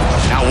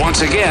 Now,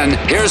 once again,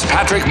 here's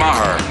Patrick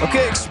Maher.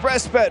 Okay,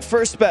 ExpressBet,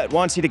 First Bet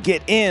wants you to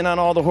get in on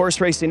all the horse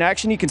racing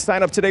action. You can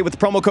sign up today with the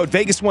promo code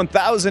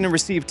Vegas1000 and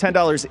receive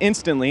 $10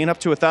 instantly and up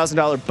to a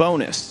 $1,000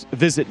 bonus.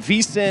 Visit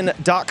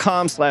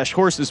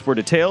vsin.com/horses for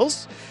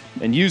details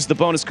and use the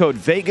bonus code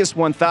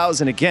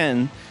Vegas1000.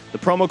 Again, the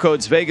promo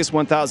code's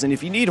Vegas1000.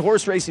 If you need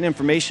horse racing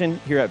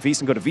information here at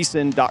VSiN, go to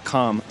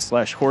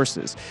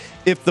vsin.com/horses.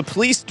 If the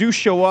police do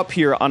show up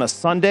here on a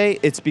Sunday,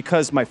 it's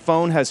because my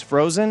phone has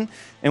frozen,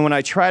 and when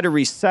I try to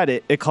reset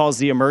it, it calls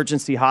the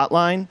emergency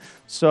hotline.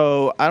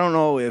 So I don't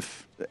know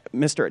if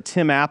Mr.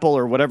 Tim Apple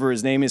or whatever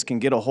his name is can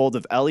get a hold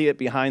of Elliot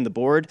behind the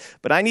board,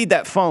 but I need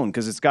that phone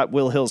because it's got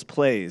Will Hill's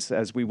plays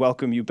as we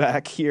welcome you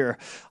back here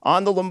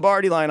on the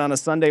Lombardi Line on a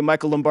Sunday.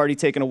 Michael Lombardi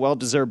taking a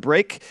well-deserved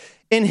break.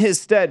 In his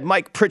stead,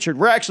 Mike Pritchard.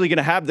 We're actually going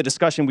to have the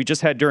discussion we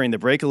just had during the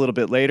break a little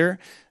bit later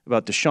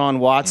about Deshaun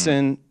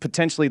Watson,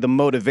 potentially the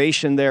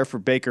motivation there for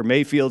Baker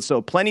Mayfield.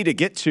 So plenty to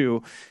get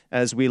to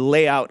as we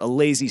lay out a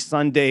lazy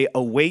Sunday.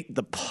 Await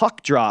the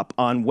puck drop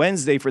on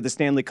Wednesday for the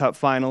Stanley Cup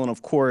Final. And,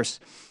 of course,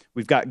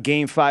 we've got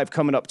Game 5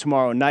 coming up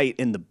tomorrow night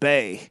in the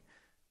Bay.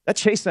 That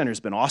Chase Center's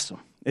been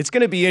awesome. It's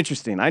going to be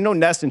interesting. I know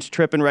Nesson's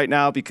tripping right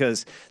now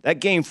because that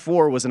Game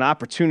 4 was an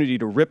opportunity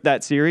to rip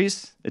that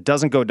series. It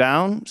doesn't go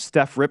down.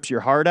 Steph rips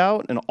your heart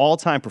out, an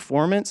all-time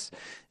performance,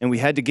 and we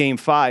head to Game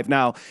 5.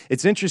 Now,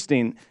 it's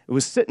interesting. It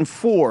was sitting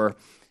 4,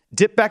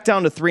 dipped back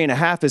down to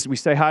 3.5 as we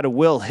say hi to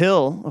Will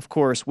Hill. Of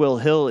course, Will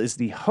Hill is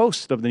the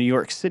host of the New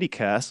York City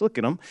cast. Look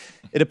at him.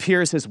 It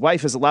appears his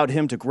wife has allowed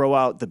him to grow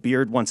out the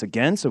beard once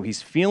again, so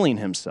he's feeling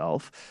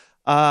himself.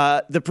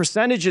 The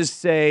percentages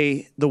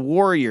say the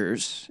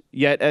Warriors,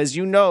 yet as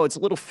you know, it's a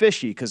little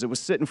fishy because it was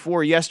sitting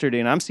 4 yesterday,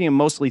 and I'm seeing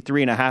mostly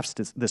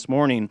 3.5 this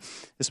morning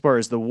as far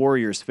as the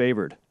Warriors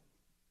favored.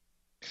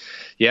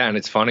 Yeah, and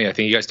it's funny. I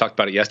think you guys talked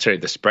about it yesterday.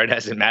 The spread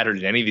hasn't mattered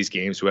in any of these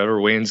games.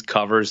 Whoever wins,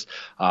 covers.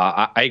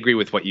 I agree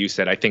with what you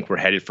said. I think we're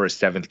headed for a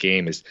 7th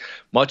game. As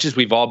much as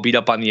we've all beat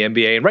up on the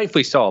NBA, and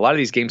rightfully so, a lot of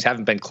these games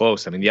haven't been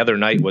close. I mean, the other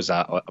night was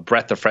a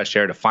breath of fresh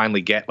air to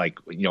finally get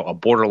a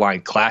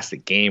borderline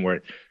classic game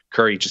where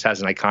Curry just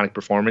has an iconic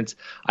performance.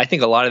 I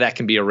think a lot of that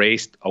can be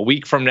erased. A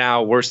week from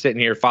now, we're sitting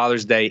here,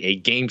 Father's Day, a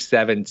Game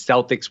 7,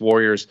 Celtics,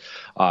 Warriors.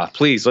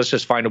 Please, let's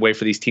just find a way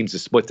for these teams to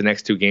split the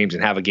next 2 games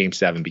and have a Game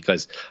 7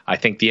 because I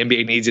think the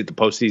NBA needs it, the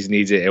postseason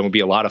needs it. It will be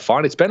a lot of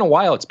fun. It's been a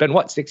while. It's been,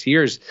 6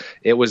 years?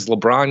 It was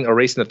LeBron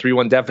erasing the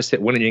 3-1 deficit,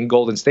 winning in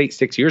Golden State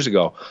 6 years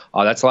ago.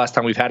 That's the last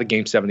time we've had a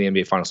Game 7 in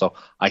the NBA Finals. So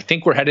I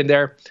think we're headed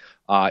there.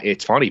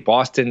 It's funny.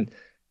 Boston,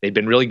 they've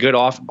been really good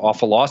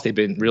off a loss. They've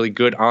been really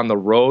good on the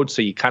road.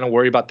 So you kind of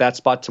worry about that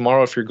spot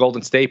tomorrow if you're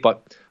Golden State.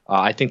 But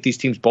I think these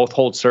teams both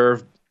hold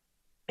serve.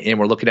 And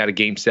we're looking at a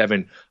Game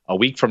 7 a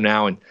week from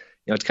now. And,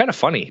 it's kind of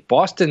funny.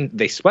 Boston,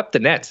 they swept the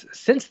Nets.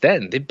 Since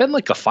then, they've been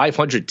like a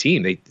 500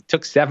 team. They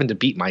took 7 to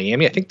beat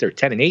Miami. I think they're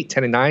 10-8,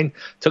 10-9.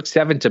 Took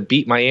 7 to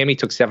beat Miami.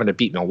 Took 7 to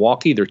beat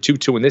Milwaukee. They're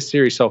 2-2 in this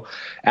series. So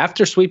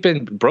after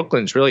sweeping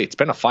Brooklyn, it's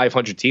been a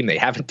 500 team. They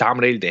haven't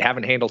dominated. They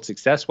haven't handled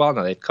success well.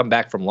 Now they've come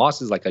back from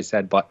losses, like I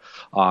said. But,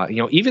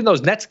 even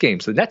those Nets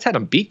games, the Nets had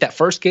them beat that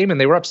first game, and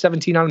they were up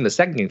 17-9 in the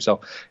second game. So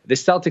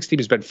this Celtics team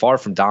has been far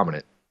from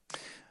dominant.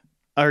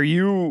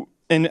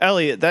 And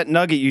Elliot, that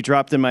nugget you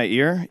dropped in my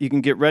ear, you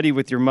can get ready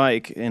with your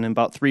mic, and in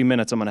about 3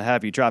 minutes I'm going to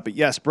have you drop it.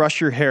 Yes,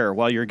 brush your hair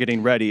while you're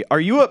getting ready. Are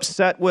you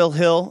upset, Will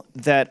Hill,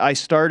 that I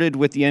started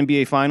with the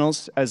NBA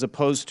Finals as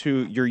opposed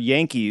to your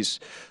Yankees,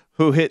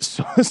 who hit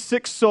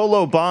 6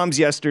 solo bombs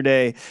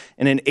yesterday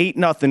and an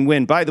 8-0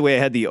 win? By the way, I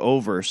had the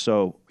over,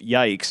 so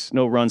yikes,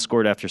 no run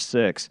scored after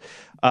 6.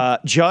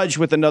 Judge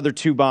with another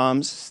 2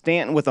 bombs,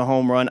 Stanton with a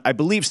home run. I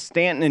believe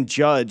Stanton and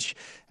Judge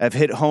have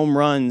hit home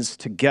runs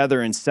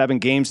together in 7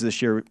 games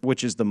this year,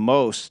 which is the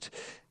most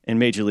in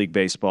Major League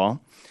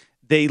Baseball.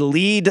 They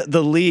lead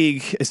the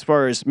league as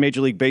far as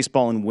Major League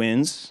Baseball in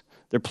wins.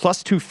 They're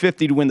plus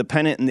 250 to win the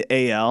pennant in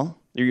the AL.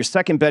 They're your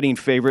second betting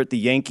favorite, the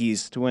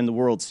Yankees, to win the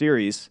World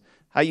Series.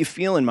 How you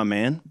feeling, my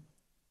man?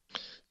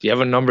 Do you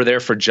have a number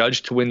there for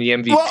Judge to win the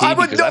MVP? Well, I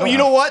would know. You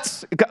know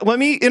what? Let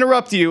me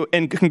interrupt you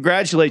and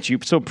congratulate you.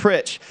 So,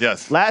 Pritch,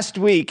 yes. Last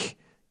week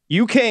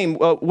you came.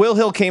 Will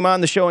Hill came on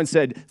the show and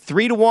said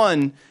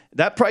 3-1.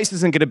 That price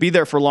isn't going to be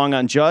there for long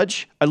on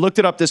Judge. I looked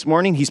it up this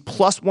morning. He's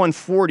plus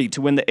 140 to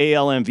win the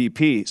AL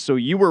MVP. So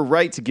you were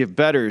right to give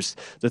bettors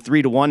the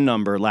 3-1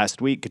 number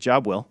last week. Good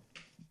job, Will.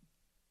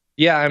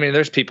 Yeah, I mean,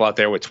 there's people out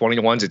there with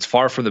 20-1s. It's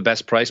far from the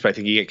best price, but I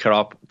think you get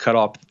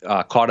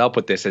caught up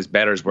with this as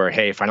bettors where,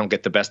 hey, if I don't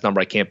get the best number,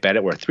 I can't bet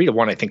it. Where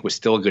 3-1, I think, was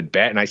still a good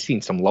bet. And I've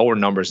seen some lower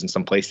numbers in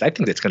some places. I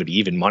think that's going to be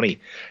even money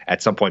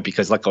at some point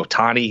because like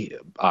Ohtani,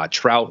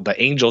 Trout, the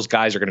Angels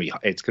guys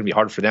it's going to be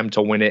hard for them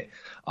to win it.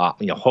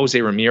 Jose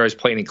Ramirez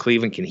playing in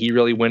Cleveland, can he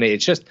really win it?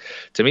 It's just,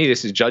 to me,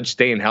 this is Judge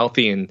staying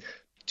healthy and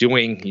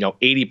doing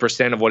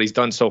 80% of what he's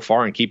done so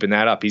far and keeping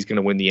that up. He's going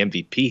to win the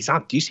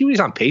MVP. Do you see what he's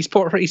on pace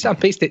for? He's on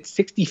pace at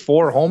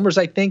 64 homers,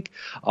 I think,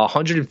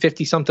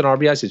 150 something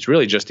RBIs. It's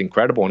really just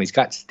incredible, and he's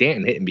got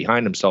Stanton hitting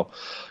behind him. So,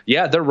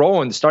 yeah, they're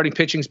rolling. The starting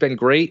pitching's been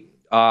great.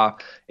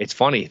 It's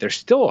funny. There's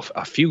still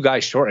a few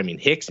guys short. I mean,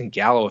 Hicks and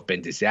Gallo have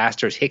been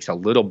disasters. Hicks a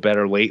little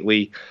better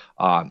lately.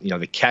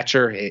 The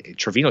catcher,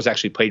 Trevino's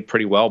actually played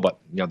pretty well, but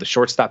the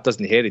shortstop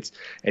doesn't hit.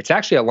 It's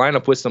actually a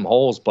lineup with some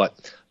holes,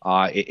 but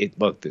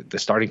look, the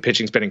starting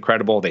pitching's been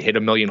incredible. They hit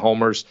 1 million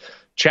homers.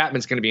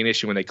 Chapman's going to be an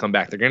issue when they come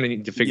back. They're going to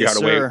need to figure out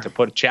a way to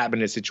put Chapman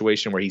in a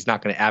situation where he's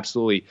not going to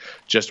absolutely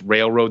just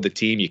railroad the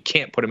team. You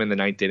can't put him in the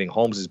 9th inning.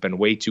 Holmes has been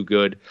way too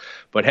good.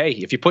 But, hey,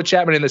 if you put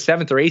Chapman in the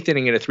 7th or 8th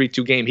inning in a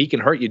 3-2 game, he can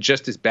hurt you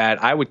just as bad.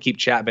 I would keep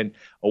Chapman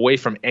away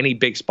from any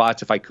big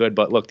spots if I could.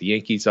 But, look, the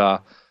Yankees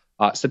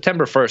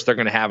September 1st, they're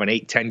going to have an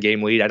 8-10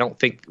 game lead. I don't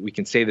think we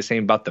can say the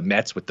same about the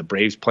Mets with the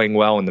Braves playing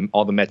well and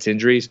all the Mets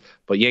injuries,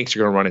 but Yanks are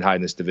going to run it high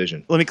in this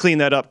division. Let me clean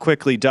that up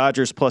quickly.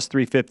 Dodgers plus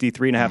 350,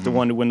 3.5 to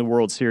 1 to win the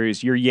World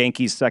Series. Your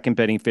Yankees second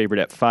betting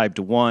favorite at 5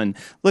 to 1.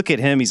 Look at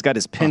him. He's got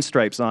his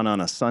pinstripes on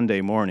a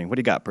Sunday morning. What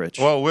do you got, Pritch?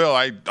 Well, Will,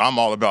 I'm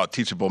all about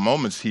teachable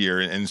moments here,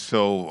 and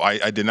so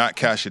I did not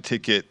cash a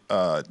ticket,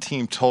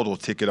 team total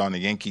ticket on the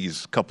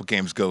Yankees a couple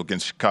games ago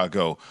against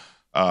Chicago.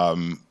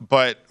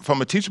 But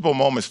from a teachable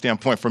moment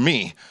standpoint for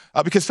me,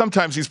 because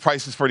sometimes these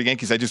prices for the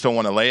Yankees, I just don't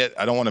want to lay it.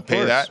 I don't want to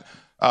pay that.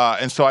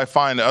 And so I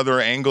find other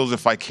angles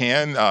if I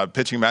can,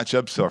 pitching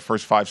matchups or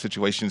first 5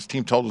 situations,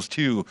 team totals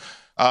too.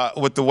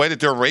 With the way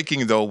that they're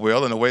raking though,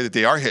 Will, and the way that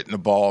they are hitting the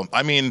ball,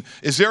 I mean,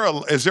 is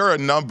there a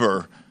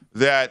number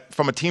that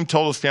from a team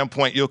total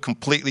standpoint, you'll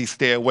completely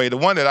stay away? The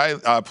one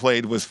that I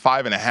played was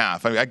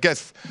 5.5. I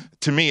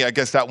mean, I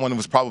guess that one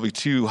was probably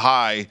too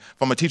high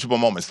from a teachable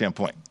moment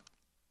standpoint.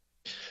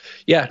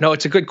 Yeah, no,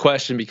 it's a good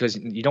question because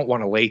you don't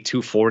want to lay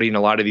 240 in a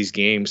lot of these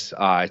games.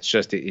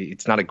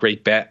 It's not a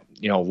great bet.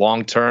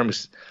 Long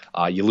terms,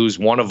 you lose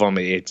one of them,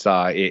 it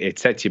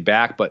sets you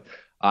back. But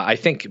I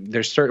think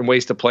there's certain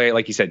ways to play it.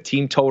 Like you said,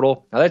 team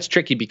total. Now that's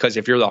tricky because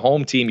if you're the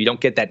home team, you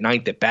don't get that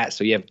 9th at bat,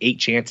 so you have 8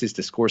 chances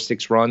to score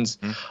 6 runs.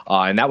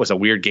 And that was a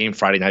weird game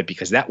Friday night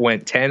because that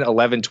went 10,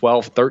 11,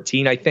 12,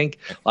 13. I think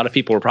a lot of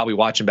people were probably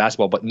watching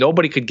basketball, but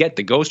nobody could get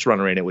the ghost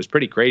runner in. It was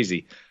pretty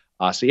crazy.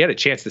 So you had a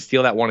chance to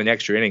steal that one in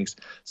extra innings.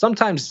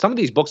 Sometimes some of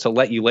these books will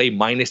let you lay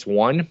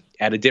 -1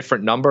 at a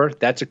different number.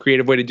 That's a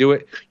creative way to do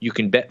it. You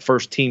can bet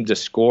first team to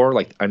score.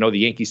 Like I know the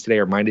Yankees today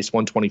are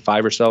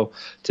 -125 or so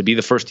to be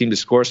the first team to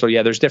score. So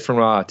yeah, there's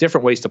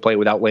different ways to play it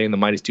without laying the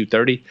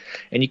 -230.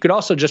 And you could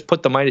also just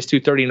put the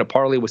 -230 in a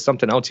parlay with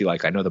something else you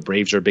like. I know the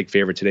Braves are a big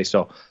favorite today.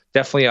 So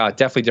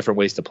definitely different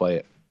ways to play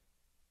it.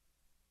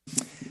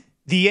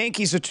 The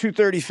Yankees are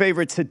 230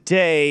 favorite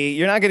today.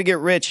 You're not going to get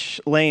rich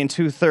laying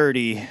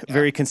 230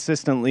 very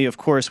consistently, of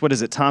course. What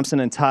is it, Thompson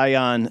and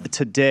Tyon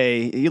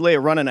today? You lay a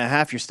run and a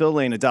half, you're still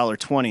laying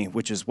 $1.20,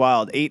 which is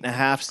wild.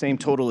 8.5, same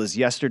total as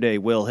yesterday,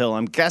 Will Hill.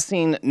 I'm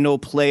guessing no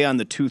play on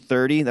the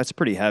 230. That's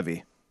pretty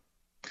heavy.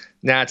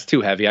 Nah, it's too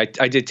heavy. I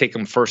did take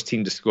them first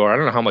team to score. I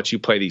don't know how much you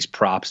play these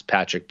props,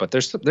 Patrick, but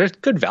there's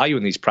good value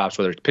in these props,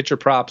 whether it's pitcher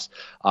props,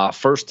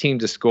 first team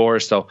to score.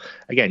 So,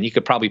 again, you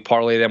could probably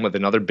parlay them with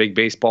another big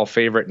baseball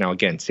favorite. Now,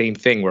 again, same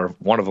thing where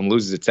one of them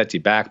loses, it sets you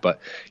back. But,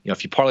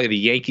 if you parlay the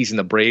Yankees and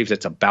the Braves,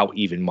 it's about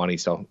even money.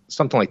 So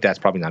something like that's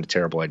probably not a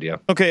terrible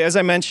idea. Okay, as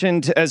I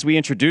mentioned, as we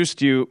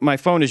introduced you, my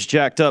phone is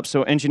jacked up,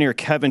 so engineer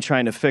Kevin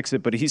trying to fix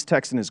it, but he's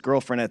texting his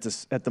girlfriend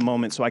at the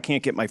moment, so I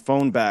can't get my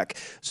phone back.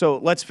 So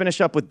let's finish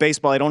up with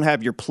baseball. I don't have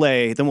your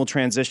play. Then we'll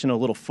transition to a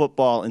little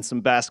football and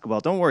some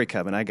basketball. Don't worry,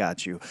 Kevin. I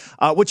got you.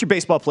 What's your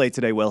baseball play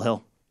today, Will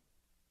Hill?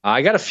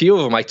 I got a few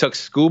of them. I took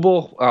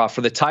Skubal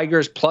for the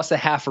Tigers plus a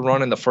half a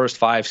run in the first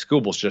 5.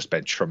 Skubal's just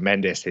been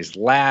tremendous. His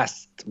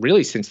last,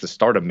 really since the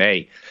start of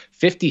May,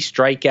 50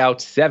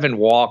 strikeouts, 7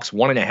 walks,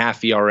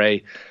 1.5 ERA.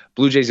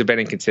 Blue Jays have been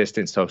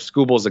inconsistent, so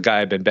Skubal's a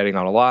guy I've been betting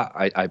on a lot.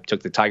 I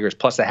took the Tigers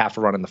plus a half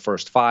a run in the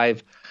first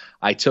 5.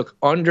 I took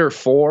under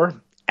 4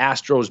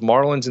 Astros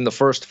Marlins in the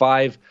first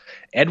 5.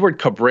 Edward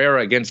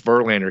Cabrera against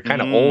Verlander,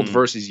 kind of old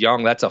versus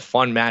young. That's a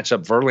fun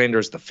matchup. Verlander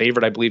is the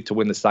favorite, I believe, to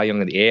win the Cy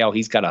Young in the AL.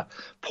 He's got a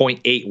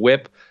 .8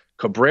 whip.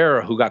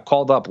 Cabrera, who got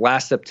called up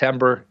last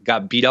September,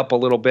 got beat up a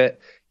little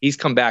bit. He's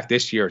come back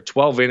this year,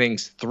 12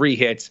 innings, 3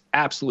 hits,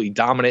 absolutely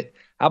dominant.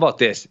 How about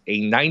this?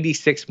 A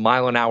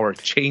 96-mile-an-hour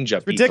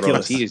changeup.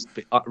 Ridiculous. He is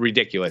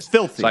ridiculous.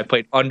 Filthy. So I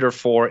played under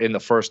 4 in the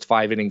first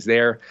 5 innings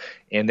there.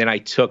 And then I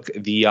took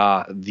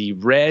the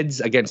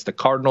Reds against the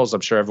Cardinals. I'm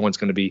sure everyone's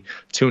going to be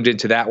tuned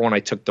into that one. I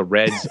took the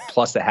Reds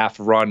plus a half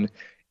run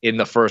in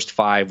the first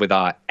 5 with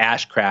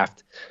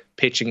Ashcraft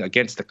pitching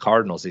against the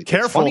Cardinals. It's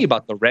funny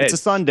about the Reds.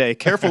 It's a Sunday.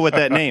 Careful with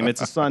that name.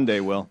 It's a Sunday,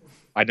 Will.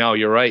 I know,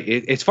 you're right.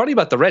 It's funny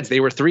about the Reds.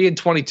 They were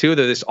 3-22.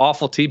 They're this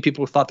awful team.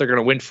 People thought they're going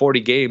to win 40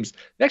 games.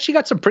 They actually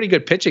got some pretty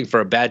good pitching for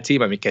a bad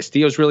team. I mean,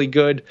 Castillo's really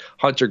good.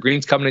 Hunter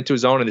Green's coming into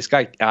his own. And this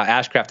guy,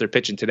 Ashcraft, they're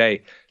pitching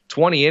today.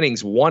 20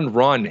 innings, 1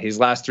 run his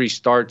last 3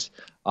 starts.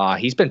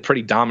 He's been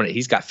pretty dominant.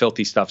 He's got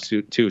filthy stuff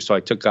too. So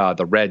I took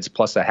the Reds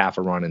plus a half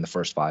a run in the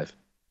first 5.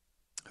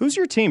 Who's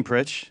your team,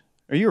 Pritch?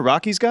 Are you a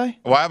Rockies guy?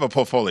 Well, I have a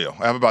portfolio.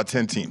 I have about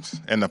 10 teams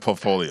in the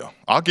portfolio.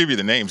 I'll give you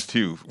the names,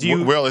 too.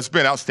 Well, it's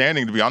been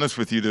outstanding, to be honest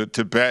with you,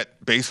 to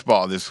bet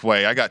baseball this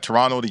way. I got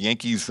Toronto, the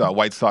Yankees,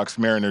 White Sox,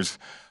 Mariners,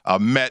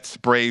 Mets,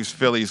 Braves,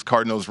 Phillies,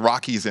 Cardinals,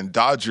 Rockies, and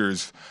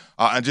Dodgers.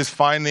 And just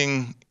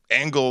finding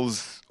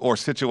angles or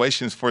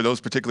situations for those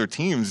particular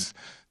teams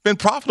been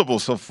profitable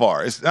so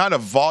far. It's not a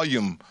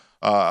volume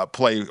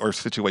play or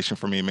situation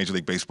for me in Major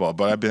League Baseball,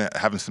 but I've been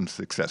having some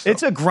success.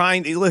 It's a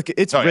grind. Look,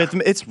 it's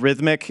It's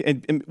rhythmic.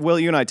 And Will,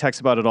 you and I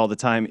text about it all the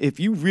time. If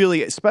you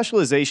really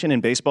specialization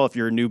in baseball, if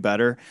you're a new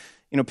bettor,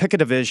 pick a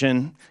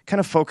division, kind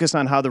of focus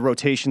on how the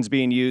rotation's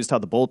being used, how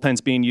the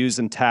bullpen's being used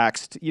and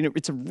taxed.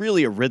 It's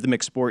really a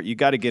rhythmic sport. You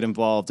got to get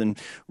involved and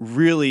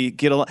really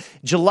get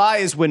July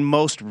is when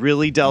most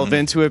really delve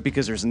into it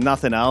because there's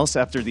nothing else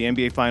after the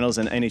NBA Finals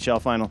and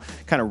NHL Final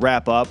kind of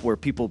wrap up where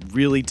people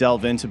really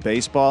delve into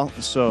baseball.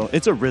 So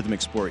it's a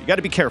rhythmic sport. You got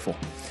to be careful.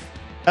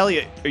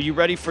 Elliot, are you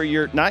ready for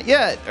not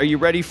yet. Are you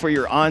ready for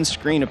your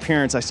on-screen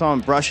appearance? I saw him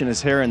brushing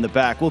his hair in the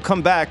back. We'll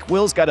come back.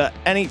 Will's got an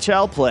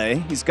NHL play.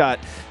 He's got,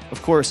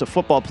 of course, a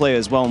football play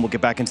as well, and we'll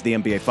get back into the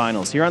NBA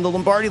Finals here on the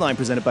Lombardi Line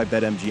presented by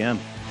BetMGM.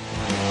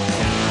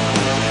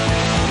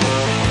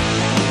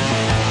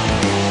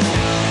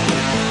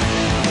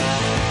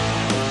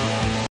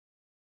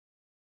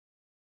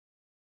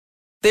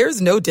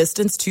 There's no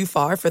distance too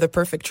far for the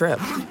perfect trip.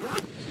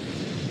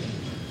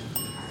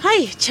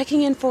 Hi,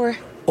 checking in for...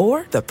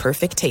 Or the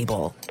perfect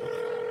table.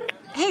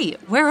 Hey,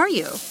 where are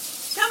you?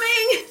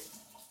 Coming!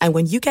 And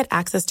when you get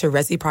access to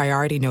Resi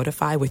Priority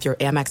Notify with your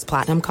Amex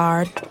Platinum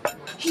card...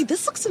 Hey,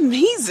 this looks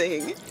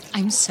amazing.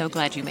 I'm so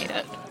glad you made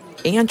it.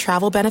 And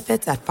travel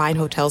benefits at fine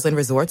hotels and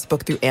resorts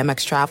booked through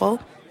Amex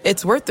Travel,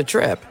 it's worth the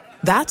trip.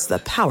 That's the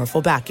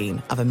powerful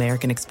backing of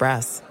American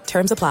Express.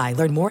 Terms apply.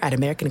 Learn more at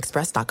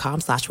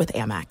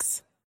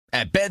americanexpress.com/withAmex.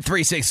 At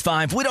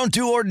Bet365, we don't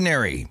do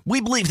ordinary. We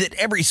believe that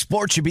every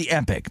sport should be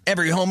epic.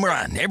 Every home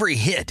run, every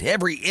hit,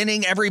 every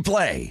inning, every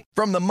play.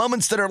 From the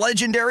moments that are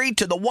legendary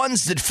to the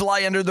ones that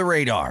fly under the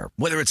radar.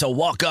 Whether it's a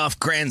walk-off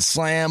grand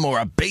slam or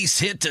a base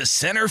hit to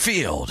center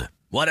field.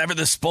 Whatever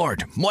the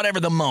sport, whatever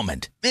the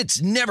moment.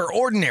 It's never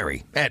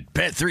ordinary at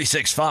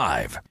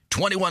Bet365.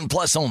 21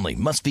 plus only.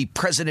 Must be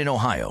present in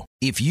Ohio.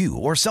 If you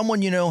or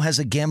someone you know has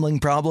a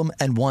gambling problem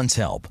and wants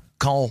help,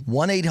 call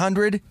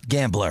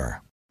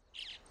 1-800-GAMBLER.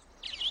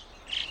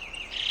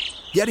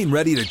 Getting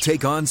ready to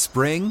take on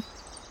spring?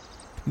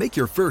 Make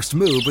your first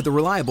move with the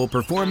reliable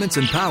performance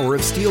and power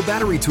of Steel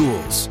battery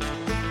tools.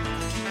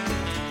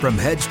 From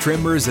hedge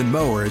trimmers and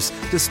mowers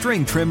to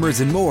string trimmers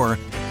and more,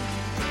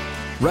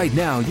 right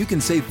now you can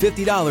save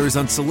 $50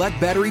 on select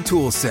battery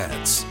tool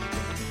sets.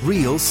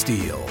 Real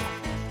Steel.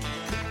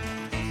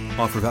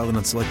 Offer valid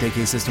on select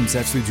AK system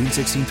sets through June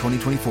 16,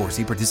 2024.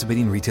 See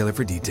participating retailer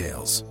for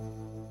details.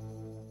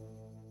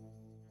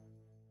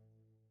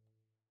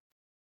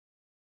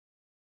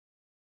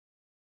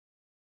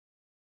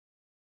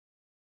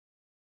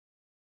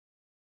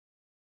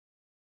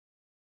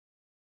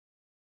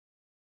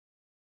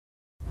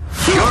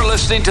 You're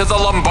listening to the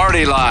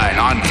Lombardi Line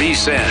on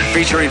VSiN,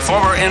 featuring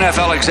former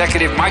NFL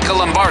executive Michael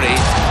Lombardi.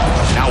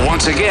 Now,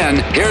 once again,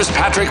 here's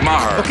Patrick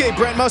Maher. Okay,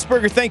 Brent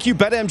Musburger, thank you.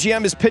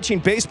 BetMGM is pitching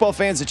baseball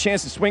fans a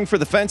chance to swing for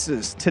the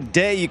fences.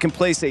 Today, you can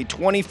place a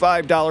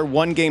 $25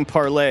 one-game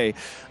parlay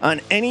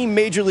on any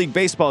Major League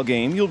Baseball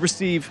game. You'll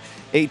receive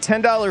a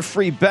 $10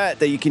 free bet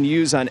that you can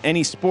use on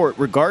any sport,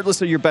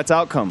 regardless of your bet's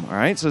outcome. All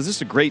right, so this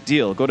is a great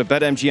deal. Go to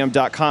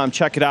BetMGM.com,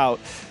 check it out.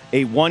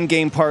 A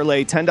one-game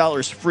parlay,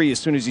 $10 free as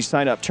soon as you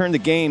sign up. Turn the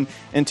game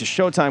into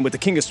showtime with the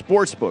king of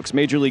sportsbooks.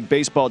 Major League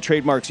Baseball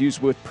trademarks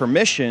used with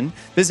permission.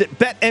 Visit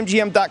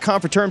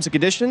BetMGM.com for terms and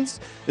conditions.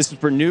 This is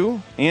for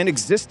new and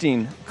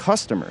existing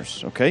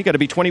customers. Okay, you got to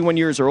be 21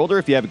 years or older.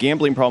 If you have a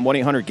gambling problem,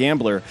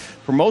 1-800-GAMBLER.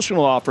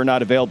 Promotional offer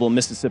not available in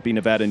Mississippi,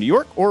 Nevada, New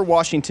York, or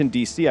Washington,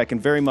 D.C. I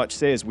can very much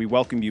say as we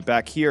welcome you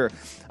back here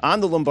on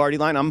the Lombardi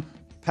Line. I'm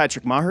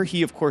Patrick Maher.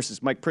 He, of course,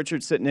 is Mike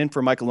Pritchard sitting in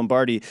for Michael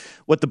Lombardi.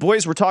 What the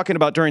boys were talking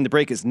about during the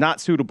break is not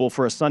suitable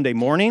for a Sunday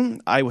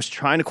morning. I was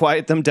trying to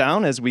quiet them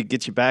down as we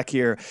get you back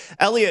here.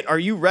 Elliot, are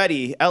you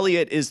ready?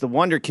 Elliot is the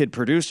Wonder Kid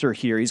producer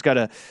here. He's got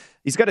a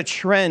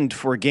trend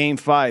for Game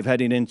 5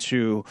 heading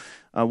into,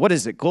 what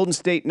is it? Golden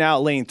State now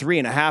laying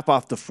 3.5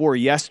 off the 4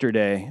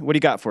 yesterday. What do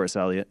you got for us,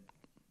 Elliot?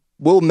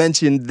 Will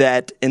mentioned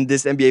that in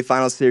this NBA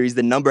Finals series,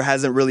 the number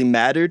hasn't really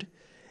mattered.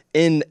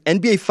 In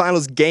NBA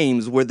Finals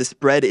games where the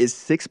spread is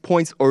 6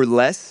 points or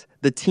less,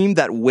 the team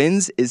that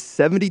wins is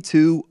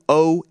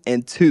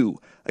 72-0-2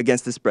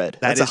 against the spread.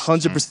 That's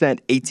 100%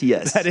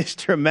 ATS. That is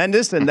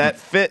tremendous, and that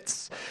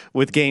fits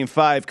with Game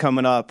 5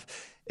 coming up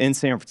in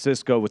San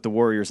Francisco with the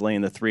Warriors laying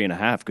the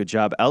 3.5. Good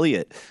job,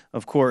 Elliot.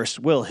 Of course,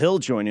 Will Hill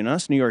joining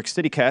us, New York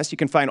City Cast. You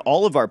can find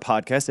all of our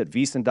podcasts at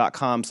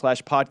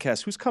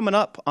vsin.com/podcast. Who's coming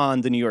up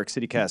on the New York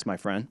City Cast, my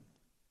friend?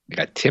 We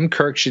got Tim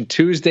Kirkshin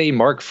Tuesday,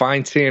 Mark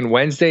Feinstein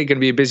Wednesday. Going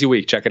to be a busy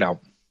week. Check it out.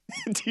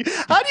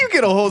 How do you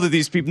get a hold of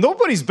these people?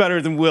 Nobody's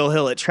better than Will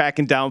Hill at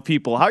tracking down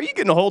people. How are you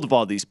getting a hold of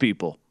all these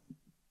people?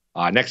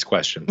 Next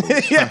question.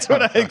 Yeah,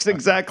 it's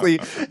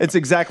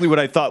exactly what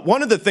I thought.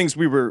 One of the things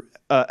we were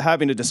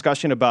having a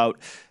discussion about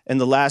in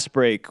the last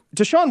break,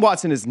 Deshaun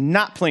Watson is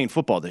not playing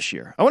football this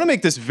year. I want to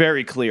make this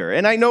very clear.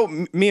 And I know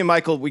me and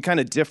Michael, we kind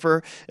of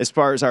differ as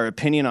far as our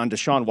opinion on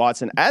Deshaun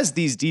Watson as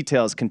these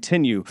details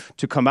continue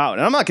to come out.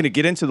 And I'm not going to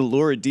get into the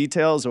lurid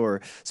details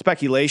or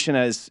speculation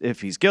as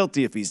if he's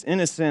guilty, if he's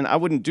innocent. I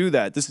wouldn't do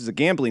that. This is a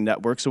gambling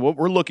network. So what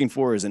we're looking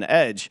for is an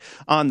edge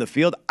on the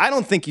field. I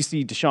don't think you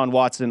see Deshaun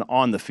Watson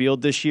on the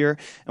field this year.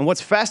 And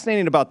what's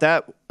fascinating about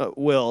that,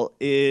 Will,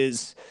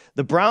 is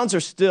the Browns are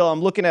still,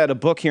 I'm looking at a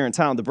book here in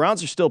town, the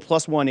Browns are still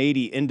plus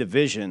 180 in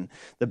division.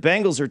 The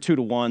Bengals are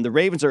 2-1. The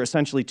Ravens are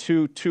essentially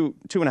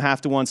 2.5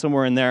 to 1,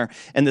 somewhere in there.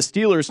 And the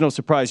Steelers, no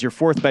surprise, your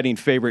fourth betting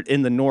favorite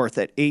in the North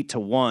at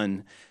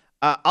 8-1.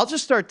 I'll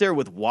just start there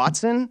with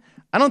Watson.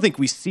 I don't think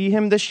we see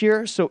him this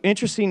year, so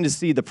interesting to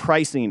see the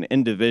pricing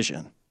in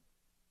division.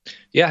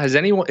 Yeah, is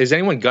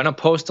anyone gonna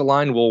post a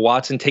line? Will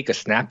Watson take a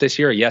snap this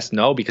year? Yes,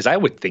 no, because I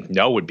would think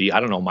no would be, I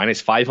don't know, minus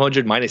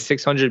 500, minus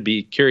 600.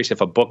 Be curious if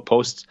a book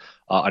posts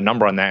a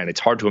number on that, and it's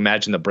hard to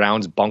imagine the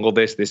Browns bungle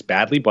this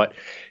badly, but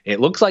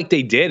it looks like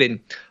they did, and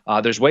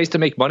there's ways to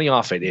make money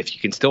off it. If you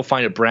can still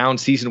find a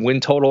Browns season win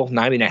total,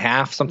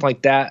 9.5, something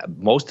like that.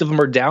 Most of them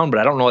are down, but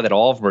I don't know that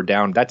all of them are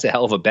down. That's a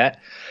hell of a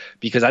bet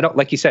because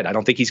like you said, I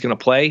don't think he's going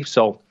to play.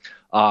 So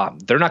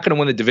they're not going to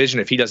win the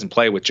division if he doesn't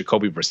play with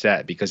Jacoby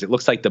Brissett because it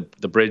looks like the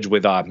bridge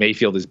with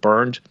Mayfield is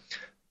burned.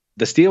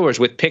 The Steelers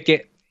with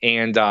Pickett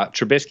and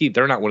Trubisky,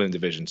 they're not winning the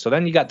division. So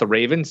then you got the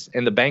Ravens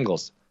and the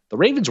Bengals. The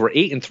Ravens were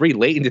 8-3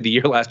 late into the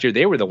year last year.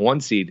 They were the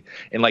 1 seed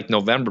in like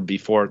November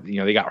before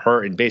they got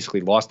hurt and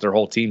basically lost their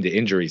whole team to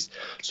injuries.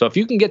 So if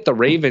you can get the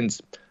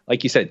Ravens,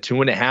 like you said,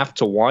 2.5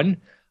 to 1,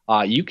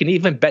 you can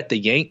even bet the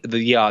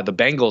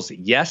Bengals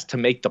yes to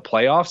make the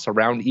playoffs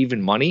around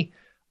even money.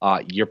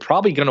 You're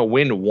probably going to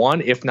win one,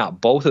 if not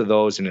both of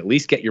those, and at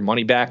least get your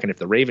money back. And if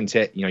the Ravens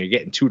hit, you're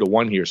getting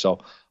 2-1 here. So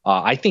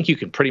I think you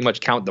can pretty much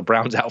count the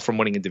Browns out from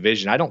winning a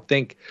division. I don't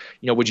think,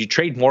 would you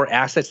trade more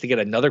assets to get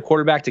another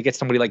quarterback to get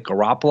somebody like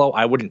Garoppolo?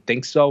 I wouldn't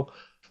think so.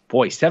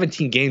 Boy,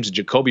 17 games of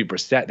Jacoby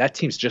Brissett, that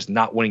team's just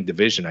not winning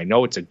division. I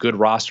know it's a good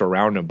roster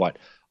around him, but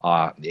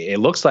it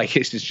looks like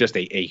this is just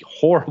a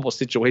horrible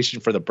situation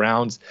for the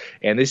Browns.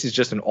 And this is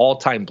just an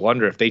all-time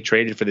blunder if they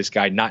traded for this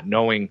guy not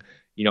knowing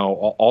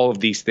all of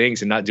these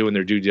things and not doing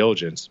their due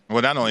diligence.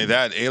 Well, not only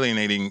that,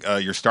 alienating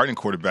your starting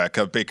quarterback,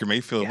 Baker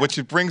Mayfield, which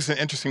brings an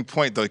interesting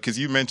point, though, because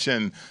you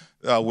mentioned,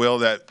 Will,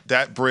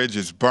 that bridge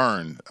is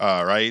burned,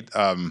 right?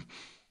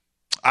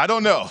 I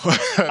don't know.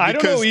 I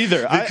don't know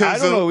either. I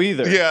don't know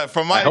either. Yeah,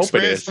 from my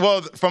experience,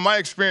 from my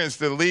experience,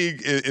 the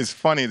league is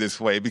funny this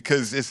way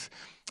because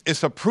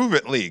it's a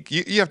prove-it league.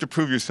 You have to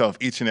prove yourself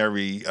each and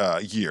every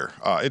year.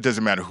 It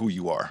doesn't matter who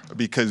you are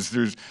because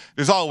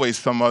there's always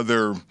some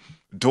other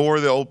door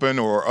to open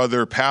or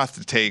other path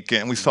to take.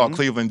 And we saw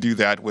Cleveland do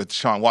that with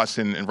Deshaun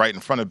Watson and right in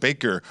front of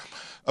Baker.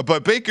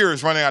 But Baker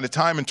is running out of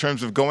time in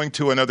terms of going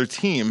to another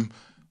team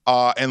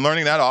and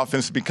learning that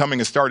offense, becoming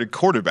a starting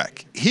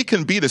quarterback. He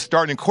can be the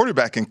starting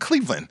quarterback in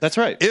Cleveland. That's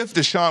right. If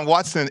Deshaun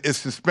Watson is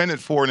suspended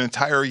for an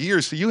entire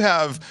year. So you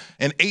have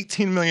an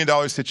 $18 million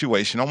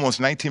situation, almost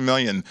 $19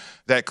 million,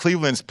 that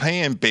Cleveland's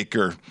paying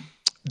Baker.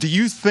 Do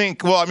you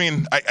think, well, I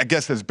mean, I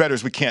guess as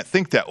bettors, we can't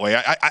think that way.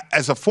 I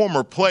as a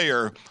former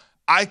player,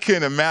 I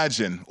can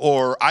imagine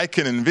or I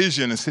can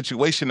envision a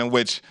situation in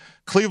which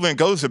Cleveland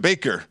goes to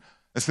Baker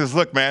and says,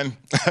 look, man,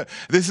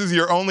 this is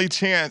your only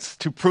chance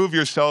to prove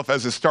yourself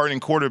as a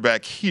starting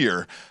quarterback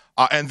here.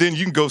 And then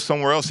you can go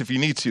somewhere else if you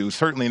need to,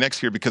 certainly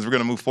next year because we're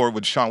going to move forward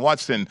with Deshaun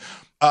Watson.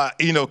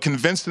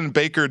 Convincing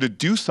Baker to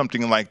do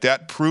something like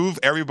that, prove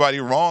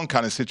everybody wrong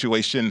kind of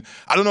situation.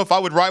 I don't know if I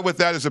would ride with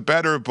that as a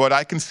bettor, but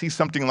I can see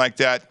something like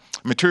that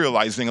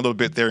materializing a little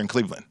bit there in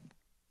Cleveland.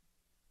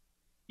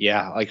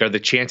 Yeah, like are the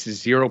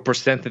chances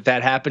 0%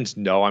 that happens?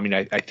 No, I mean,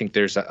 I think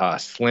there's a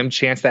slim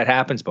chance that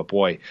happens, but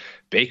boy,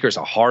 Baker's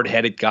a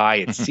hard-headed guy.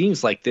 It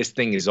seems like this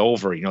thing is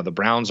over. You know, the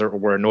Browns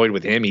were annoyed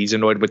with him. He's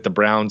annoyed with the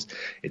Browns.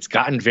 It's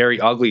gotten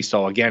very ugly.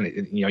 So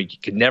again, you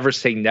can never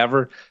say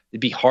never. It'd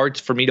be hard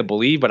for me to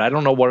believe, but I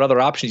don't know what other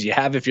options you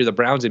have if you're the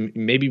Browns, and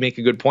maybe make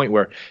a good point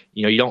where,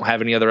 you don't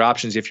have any other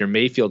options if you're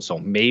Mayfield. So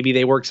maybe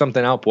they work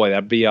something out. Boy,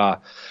 that'd be an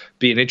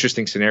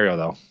interesting scenario,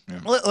 though. Yeah.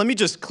 Well, let me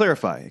just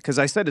clarify, because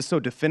I said it so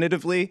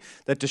definitively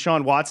that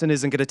Deshaun Watson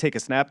isn't going to take a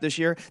snap this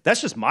year.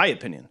 That's just my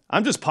opinion.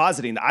 I'm just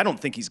positing that I don't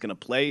think he's going to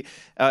play.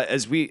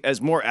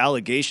 As more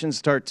allegations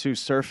start to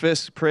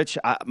surface, Pritch,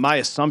 my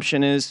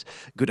assumption is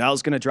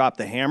Goodell's going to drop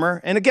the hammer.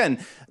 And again,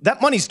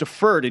 that money's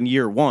deferred in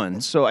year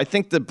one. So I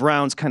think the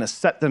Browns kind of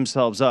set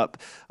themselves up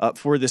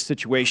for this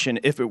situation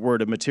if it were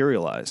to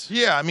materialize.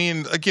 Yeah, I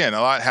mean, again,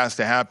 a lot has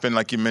to happen.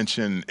 Like you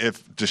mentioned,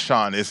 if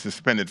Deshaun is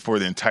suspended for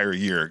the entire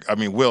year, I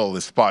mean, Will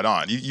is spot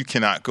on. You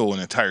cannot go an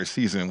entire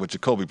season with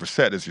Jacoby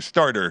Brissett as your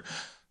starter.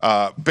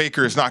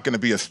 Baker is not going to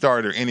be a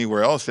starter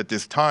anywhere else at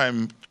this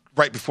time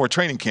right before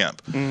training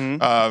camp.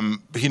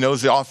 Mm-hmm. He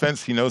knows the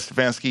offense. He knows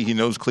Stefanski. He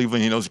knows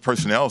Cleveland. He knows the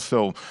personnel.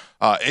 So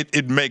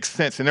it makes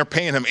sense. And they're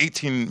paying him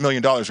 $18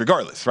 million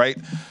regardless, right?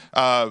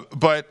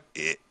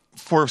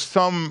 For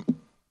some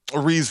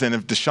reason,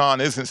 if Deshaun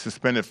isn't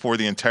suspended for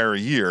the entire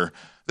year,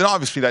 then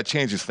obviously that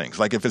changes things.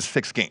 Like if it's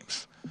 6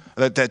 games.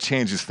 That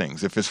changes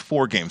things. If it's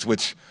 4 games,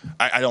 which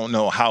I don't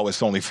know how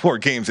it's only 4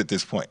 games at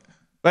this point.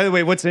 By the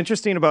way, what's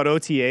interesting about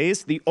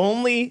OTAs, the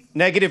only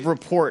negative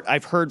report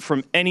I've heard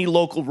from any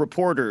local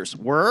reporters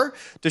were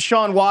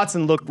Deshaun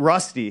Watson looked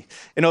rusty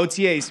in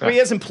OTAs, but he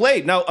hasn't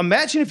played. Now,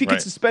 imagine if he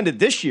gets suspended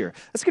this year.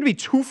 That's going to be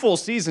 2 full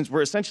seasons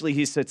where essentially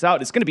he sits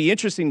out. It's going to be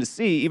interesting to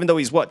see, even though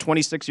he's,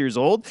 26 years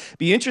old?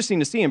 Be interesting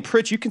to see, and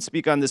Pritch, you can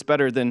speak on this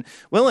better than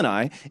Will and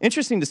I.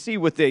 Interesting to see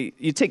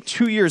you take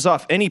 2 years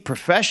off any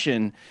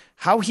profession,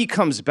 how he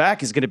comes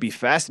back is going to be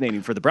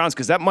fascinating for the Browns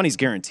because that money's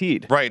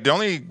guaranteed. Right. The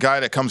only guy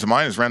that comes to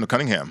mind is Randall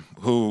Cunningham,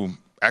 who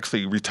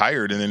actually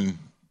retired and then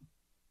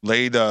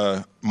laid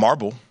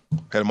marble,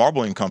 had a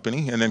marbling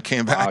company, and then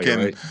came back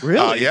and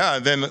really,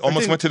 and then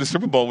almost went to the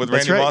Super Bowl with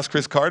Randy Moss,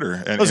 Chris Carter.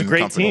 And, that was a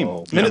great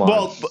team.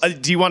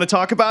 Do you want to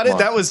talk about it?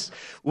 That was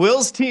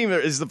Will's team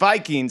is the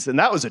Vikings, and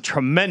that was a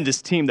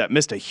tremendous team that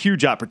missed a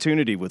huge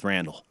opportunity with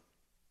Randall.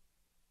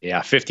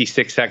 Yeah,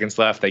 56 seconds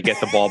left. They get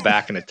the ball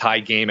back in a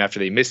tied game after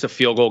they miss a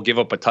field goal, give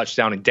up a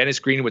touchdown. And Dennis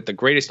Green, with the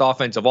greatest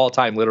offense of all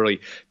time,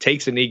 literally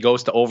takes a knee,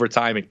 goes to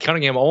overtime. And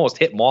Cunningham almost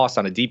hit Moss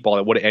on a deep ball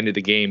that would have ended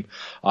the game.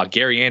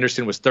 Gary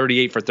Anderson was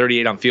 38 for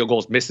 38 on field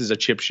goals, misses a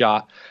chip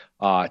shot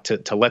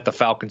to let the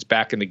Falcons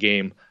back in the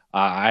game.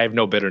 I have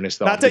no bitterness,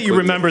 though. Not that you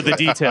remember the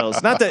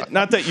details. Not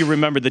that you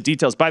remember the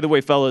details. By the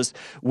way, fellas,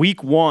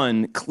 week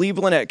 1,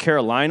 Cleveland at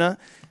Carolina.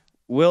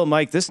 Will,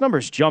 Mike, this number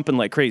is jumping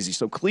like crazy.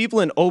 So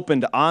Cleveland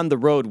opened on the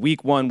road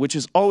week 1, which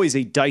is always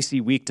a dicey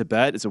week to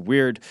bet. It's a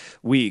weird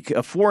week,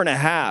 a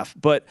 4.5.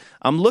 But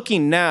I'm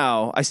looking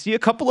now. I see a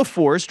couple of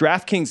 4s.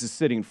 DraftKings is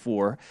sitting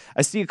 4.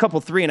 I see a couple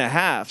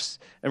 3.5s.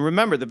 And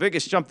remember, the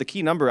biggest jump, the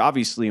key number,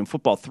 obviously, in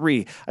football,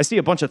 3. I see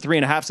a bunch of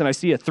 3.5s, and I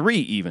see a 3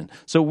 even.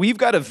 So we've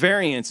got a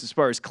variance as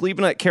far as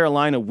Cleveland at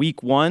Carolina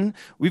week 1.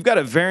 We've got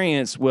a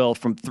variance, Will,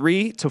 from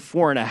 3 to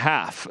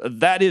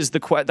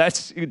 4.5.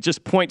 That's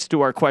just points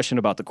to our question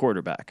about the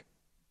quarterback.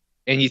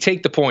 And you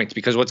take the points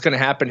because what's going to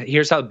happen,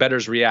 here's how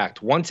bettors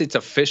react. Once it's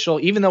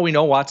official, even though we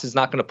know Watson's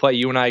not going to play,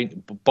 you and I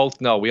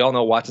both know, we all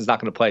know Watson's not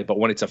going to play, but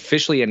when it's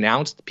officially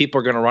announced, people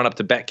are going to run up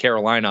to bet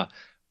Carolina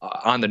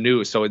on the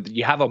news. So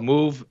you have a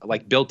move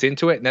like built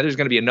into it, and then there's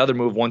going to be another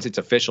move once it's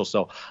official.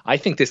 So I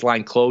think this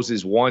line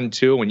closes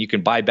 1-2, and you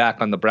can buy back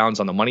on the Browns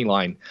on the money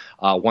line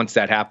once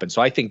that happens.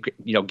 So I think,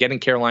 getting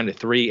Carolina to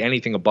 3,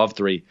 anything above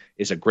 3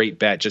 is a great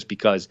bet just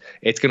because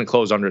it's going to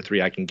close under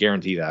 3. I can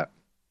guarantee that.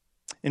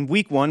 In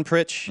week 1,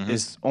 Pritch,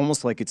 is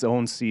almost like its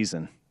own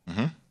season.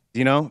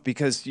 Mm-hmm.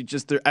 Because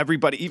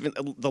everybody, even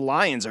the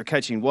Lions are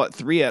catching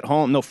 3 at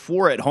home,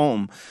 4 at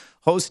home,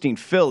 hosting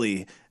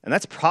Philly. And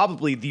that's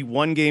probably the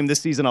one game this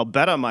season I'll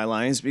bet on my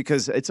Lions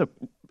because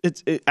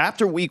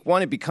after week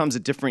 1, it becomes a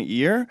different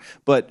year.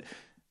 But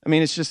I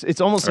mean,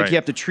 it's almost like you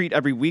have to treat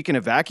every week in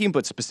a vacuum,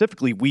 but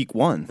specifically week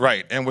 1.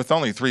 Right. And with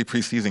only 3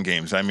 preseason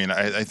games, I mean,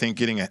 I think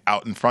getting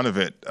out in front of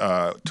it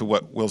to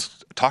what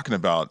Will's talking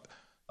about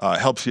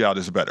helps you out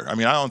as a bettor. I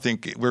mean, I don't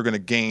think we're going to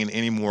gain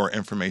any more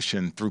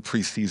information through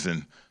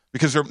preseason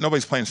because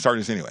nobody's playing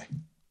starters anyway.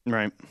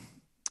 Right.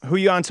 Who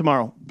you on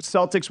tomorrow?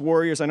 Celtics,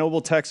 Warriors. I know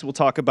we'll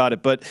talk about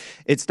it, but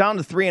it's down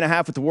to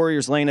 3.5 with the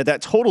Warriors laying it.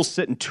 That total's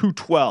sitting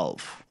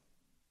 212.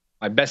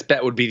 My best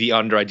bet would be the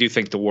under. I do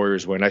think the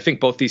Warriors win. I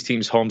think both these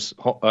teams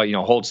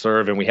hold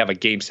serve, and we have a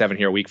Game 7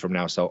 here a week from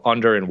now. So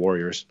under and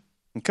Warriors.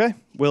 Okay.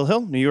 Will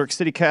Hill, New York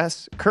City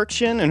Cast,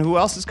 Kirkshin, and who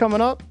else is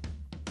coming up?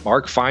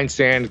 Mark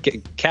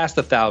Feinsand, cast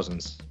the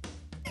thousands.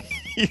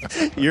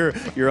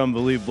 You're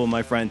unbelievable,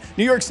 my friend.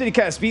 New York City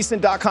Cast,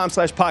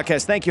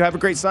 vsin.com/podcast. Thank you. Have a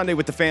great Sunday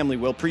with the family.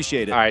 We'll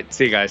appreciate it. All right.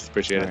 See you guys.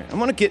 Appreciate it. I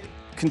want to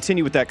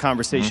continue with that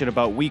conversation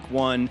about week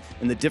 1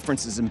 and the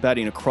differences in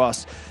betting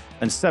across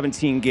a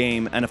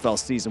 17-game NFL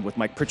season with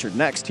Mike Pritchard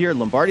next here.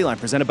 Lombardi Line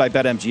presented by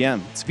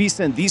BetMGM. It's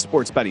VSiN, the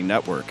Sports Betting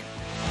Network.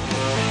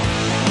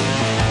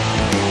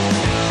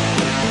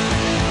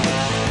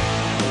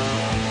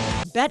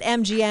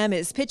 BetMGM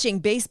is pitching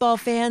baseball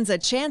fans a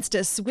chance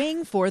to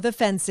swing for the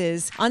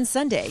fences. On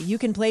Sunday, you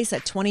can place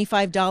a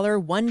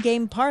 $25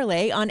 one-game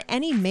parlay on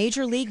any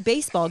Major League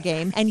Baseball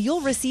game, and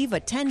you'll receive a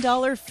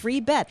 $10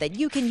 free bet that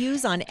you can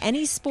use on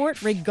any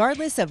sport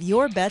regardless of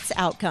your bet's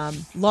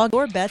outcome. Log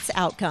your bet's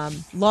outcome.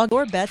 Log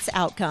your bet's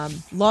outcome.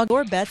 Log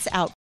your bet's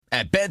outcome.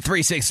 At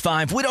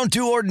Bet365, we don't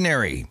do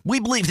ordinary. We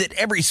believe that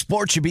every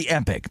sport should be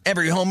epic.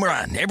 Every home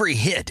run, every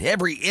hit,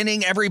 every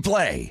inning, every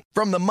play.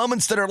 From the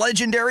moments that are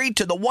legendary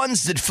to the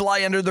ones that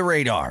fly under the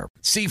radar.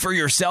 See for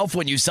yourself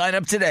when you sign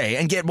up today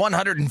and get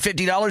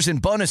 $150 in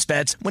bonus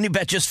bets when you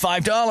bet just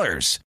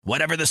 $5.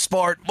 Whatever the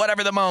sport,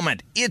 whatever the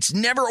moment, it's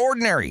never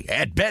ordinary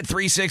at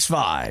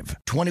Bet365.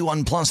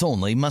 21 plus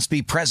only. Must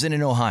be present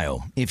in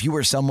Ohio. If you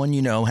or someone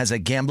you know has a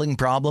gambling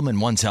problem and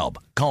wants help,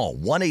 call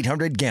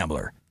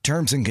 1-800-GAMBLER.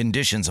 Terms and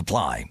conditions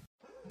apply.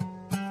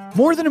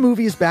 More Than a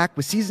Movie is back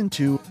with Season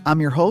 2.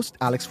 I'm your host,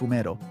 Alex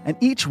Fumero, and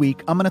each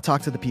week I'm going to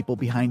talk to the people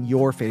behind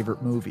your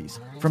favorite movies.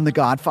 From The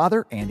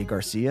Godfather, Andy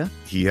Garcia.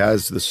 He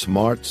has the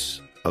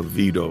smarts of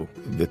Vito,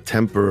 the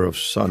temper of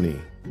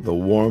Sonny, the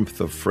warmth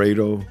of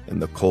Fredo,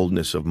 and the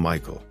coldness of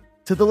Michael.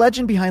 To the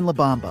legend behind La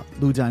Bamba,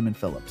 Lou Diamond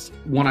Phillips.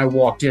 When I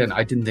walked in,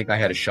 I didn't think I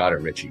had a shot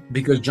at Richie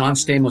because John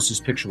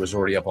Stamos' picture was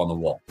already up on the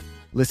wall.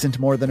 Listen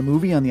to More Than a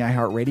Movie on the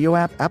iHeartRadio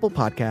app, Apple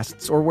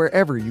Podcasts, or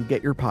wherever you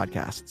get your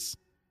podcasts.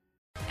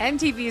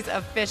 MTV's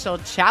official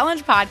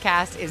Challenge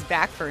podcast is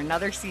back for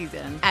another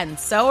season. And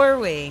so are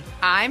we.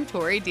 I'm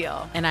Tori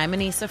Deal. And I'm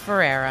Anissa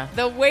Ferreira.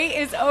 The wait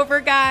is over,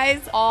 guys.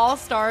 All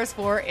Stars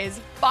 4 is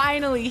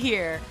finally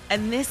here.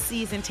 And this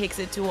season takes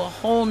it to a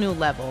whole new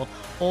level.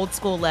 Old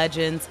school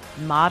legends,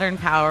 modern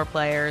power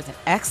players, and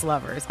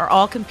ex-lovers are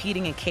all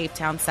competing in Cape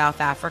Town, South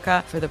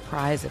Africa for the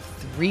prize of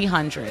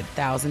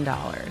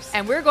 $300,000.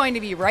 And we're going to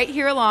be right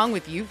here along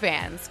with you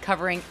fans,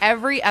 covering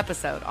every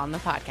episode on the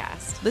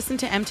podcast. Listen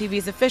to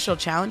MTV's official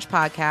Challenge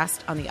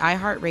podcast on the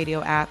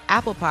iHeartRadio app,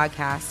 Apple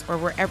Podcasts, or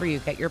wherever you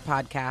get your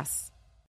podcasts.